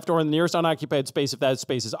it left or in the nearest unoccupied space if that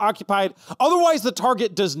space is occupied. Otherwise, the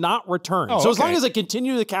target does not return. So as long as I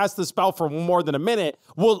continue to cast the spell for more than a minute,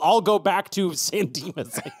 we'll all go back to San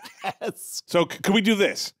Dimas, I guess. So can we do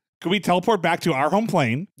this? Can we teleport back to our home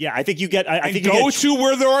plane? Yeah, I think you get. I think go to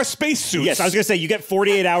where there are spacesuits. Yes, I was going to say you get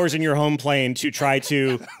 48 hours in your home plane to try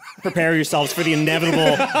to prepare yourselves for the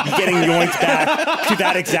inevitable getting yoinked back to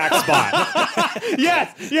that exact spot.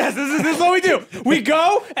 Yes, this is what we do. We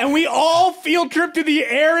go and we all field trip to the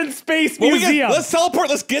Air and Space Museum. Let's teleport.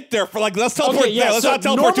 Let's get there. Let's teleport there. Let's not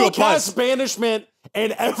teleport to a bus. Banishment,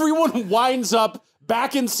 and everyone winds up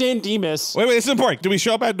back in San Dimas. Wait, this is important. Do we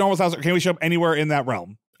show up at Normal's house, or can we show up anywhere in that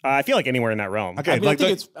realm? I feel like anywhere in that realm. Okay,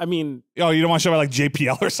 I mean, oh, you don't want to show up at like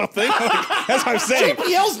JPL or something? Like, that's what I'm saying.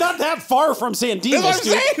 JPL's not that far from San Dimas. That's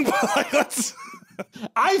what I'm saying. But like, let's.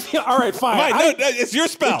 I feel all right. Fine. No, it's your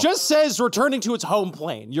spell. It just says returning to its home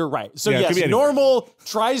plane. You're right. So Yeah, it could yes, be anywhere. Normal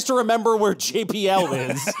tries to remember where JPL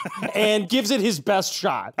is and gives it his best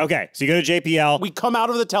shot. Okay, so you go to JPL. We come out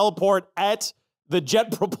of the teleport at the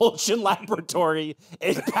Jet Propulsion Laboratory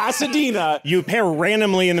in Pasadena. You pair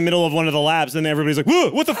randomly in the middle of one of the labs, and everybody's like, whoa,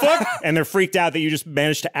 what the fuck? And they're freaked out that you just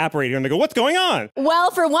managed to apparate here, and they go, what's going on?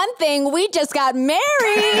 Well, for one thing, we just got married.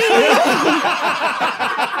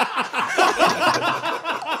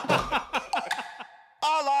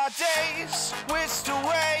 All our days whisked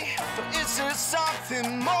away, but is there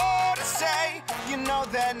something more to say? You know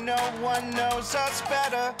that no one knows us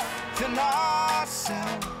better than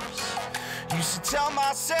ourselves. Used to tell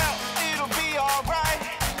myself it'll be alright.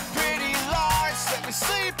 Pretty lies let me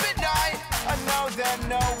sleep at night. I know that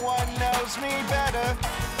no one knows me better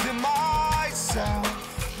than myself.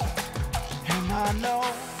 And I know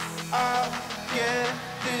I'll get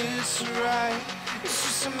this right. It's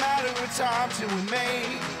just a matter of time till we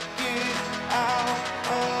make it out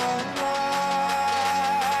alive.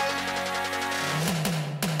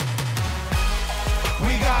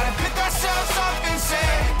 We gotta pick ourselves up and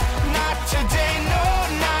say, not today, no,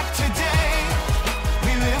 not today.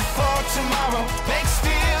 We live for tomorrow, make,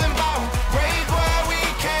 steal, and borrow. Break where we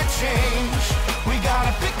can't change. We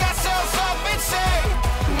gotta pick ourselves up and say,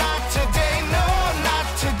 not today, no, not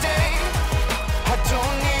today. I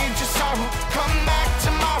don't need your sorrow, come back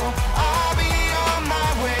tomorrow. I'll be on my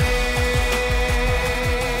way.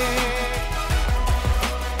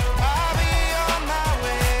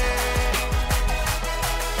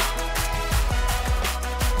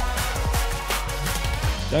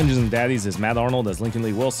 Dungeons and Daddies is Matt Arnold as Lincoln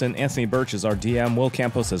Lee Wilson, Anthony Burch is our DM, Will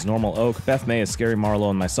Campos as Normal Oak, Beth May as Scary Marlowe,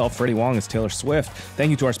 and myself, Freddie Wong, as Taylor Swift. Thank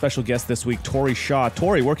you to our special guest this week, Tori Shaw.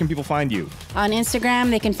 Tori, where can people find you? On Instagram,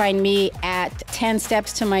 they can find me at 10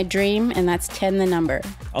 Steps to My Dream, and that's 10 the number.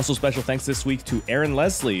 Also, special thanks this week to Aaron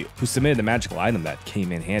Leslie, who submitted a magical item that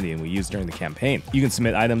came in handy and we used during the campaign. You can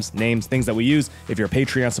submit items, names, things that we use if you're a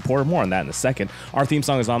Patreon supporter. More on that in a second. Our theme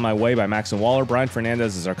song is On My Way by Maxton Waller. Brian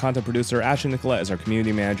Fernandez is our content producer. Ashley Nicolette is our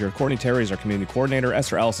community manager. Courtney Terry is our community coordinator.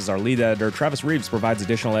 Esther Ellis is our lead editor. Travis Reeves provides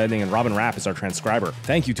additional editing. And Robin Rapp is our transcriber.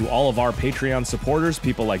 Thank you to all of our Patreon supporters,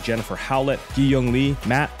 people like Jennifer Howlett, Gi Young Lee,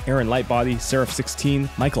 Matt, Aaron Lightbody, Seraph16,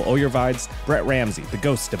 Michael Oyervides, Brett Ramsey, The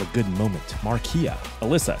Ghost of a Good Moment, Markia,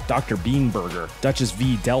 Alyssa, Dr. Beanburger, Duchess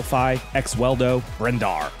V. Delphi, X Weldo,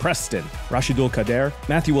 Brendar, Preston, Rashidul Kader,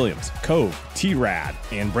 Matthew Williams, Cove, T-Rad,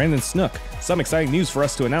 and Brandon Snook. Some exciting news for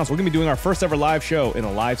us to announce. We're going to be doing our first ever live show in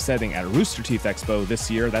a live setting at Rooster Teeth Expo this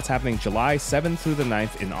year. That's happening July 7th through the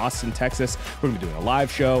 9th in Austin, Texas. We're going to be doing a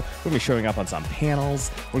live show. We're going to be showing up on some panels.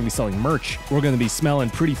 We're going to be selling merch. We're going to be smelling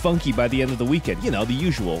pretty funky by the end of the weekend. You know, the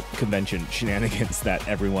usual convention shenanigans that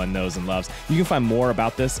everyone knows and loves. You can find more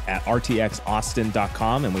about this at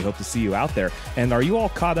rtxaustin.com, and we hope to see you out there. And are you all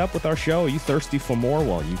caught up with our show? Are you thirsty for more?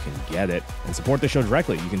 Well, you can get it and support the show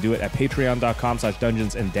directly. You can do it at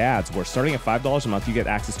patreon.com/dungeonsanddads, where starting at $5 a month, you get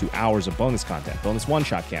access to hours of bonus content, bonus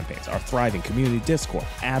one-shot campaigns, our thriving community Discord,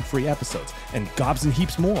 ad-free episodes, and gobs and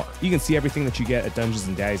heaps more. You can see everything that you get at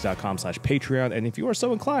dungeonsanddaddies.com/Patreon, and if you are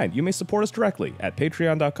so inclined, you may support us directly at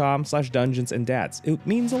patreon.com/dungeonsanddads. It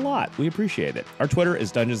means a lot. We appreciate it. Our Twitter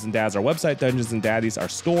is Dungeons and Dads, our website, Dungeons and Daddies, our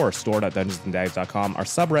store.dungeonsanddads.com, our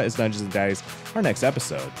subreddit is Dungeons and Daddies. Our next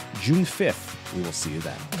episode, June 5th. We will see you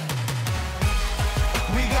then.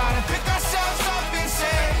 We gotta pick ourselves up and say,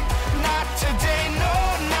 not today, no,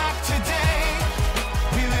 not today.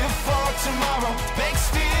 We live for tomorrow, make,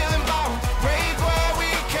 steal, and borrow, brave where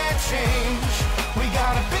we can't change. We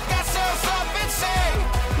gotta pick ourselves up and say,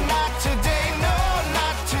 not today, no,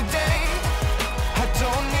 not today. I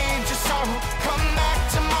don't need your sorrow, come back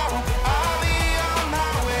tomorrow, I'll be on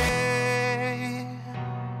my way.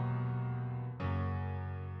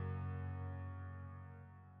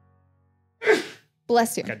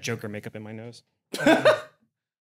 Bless you. Got Joker makeup in my nose.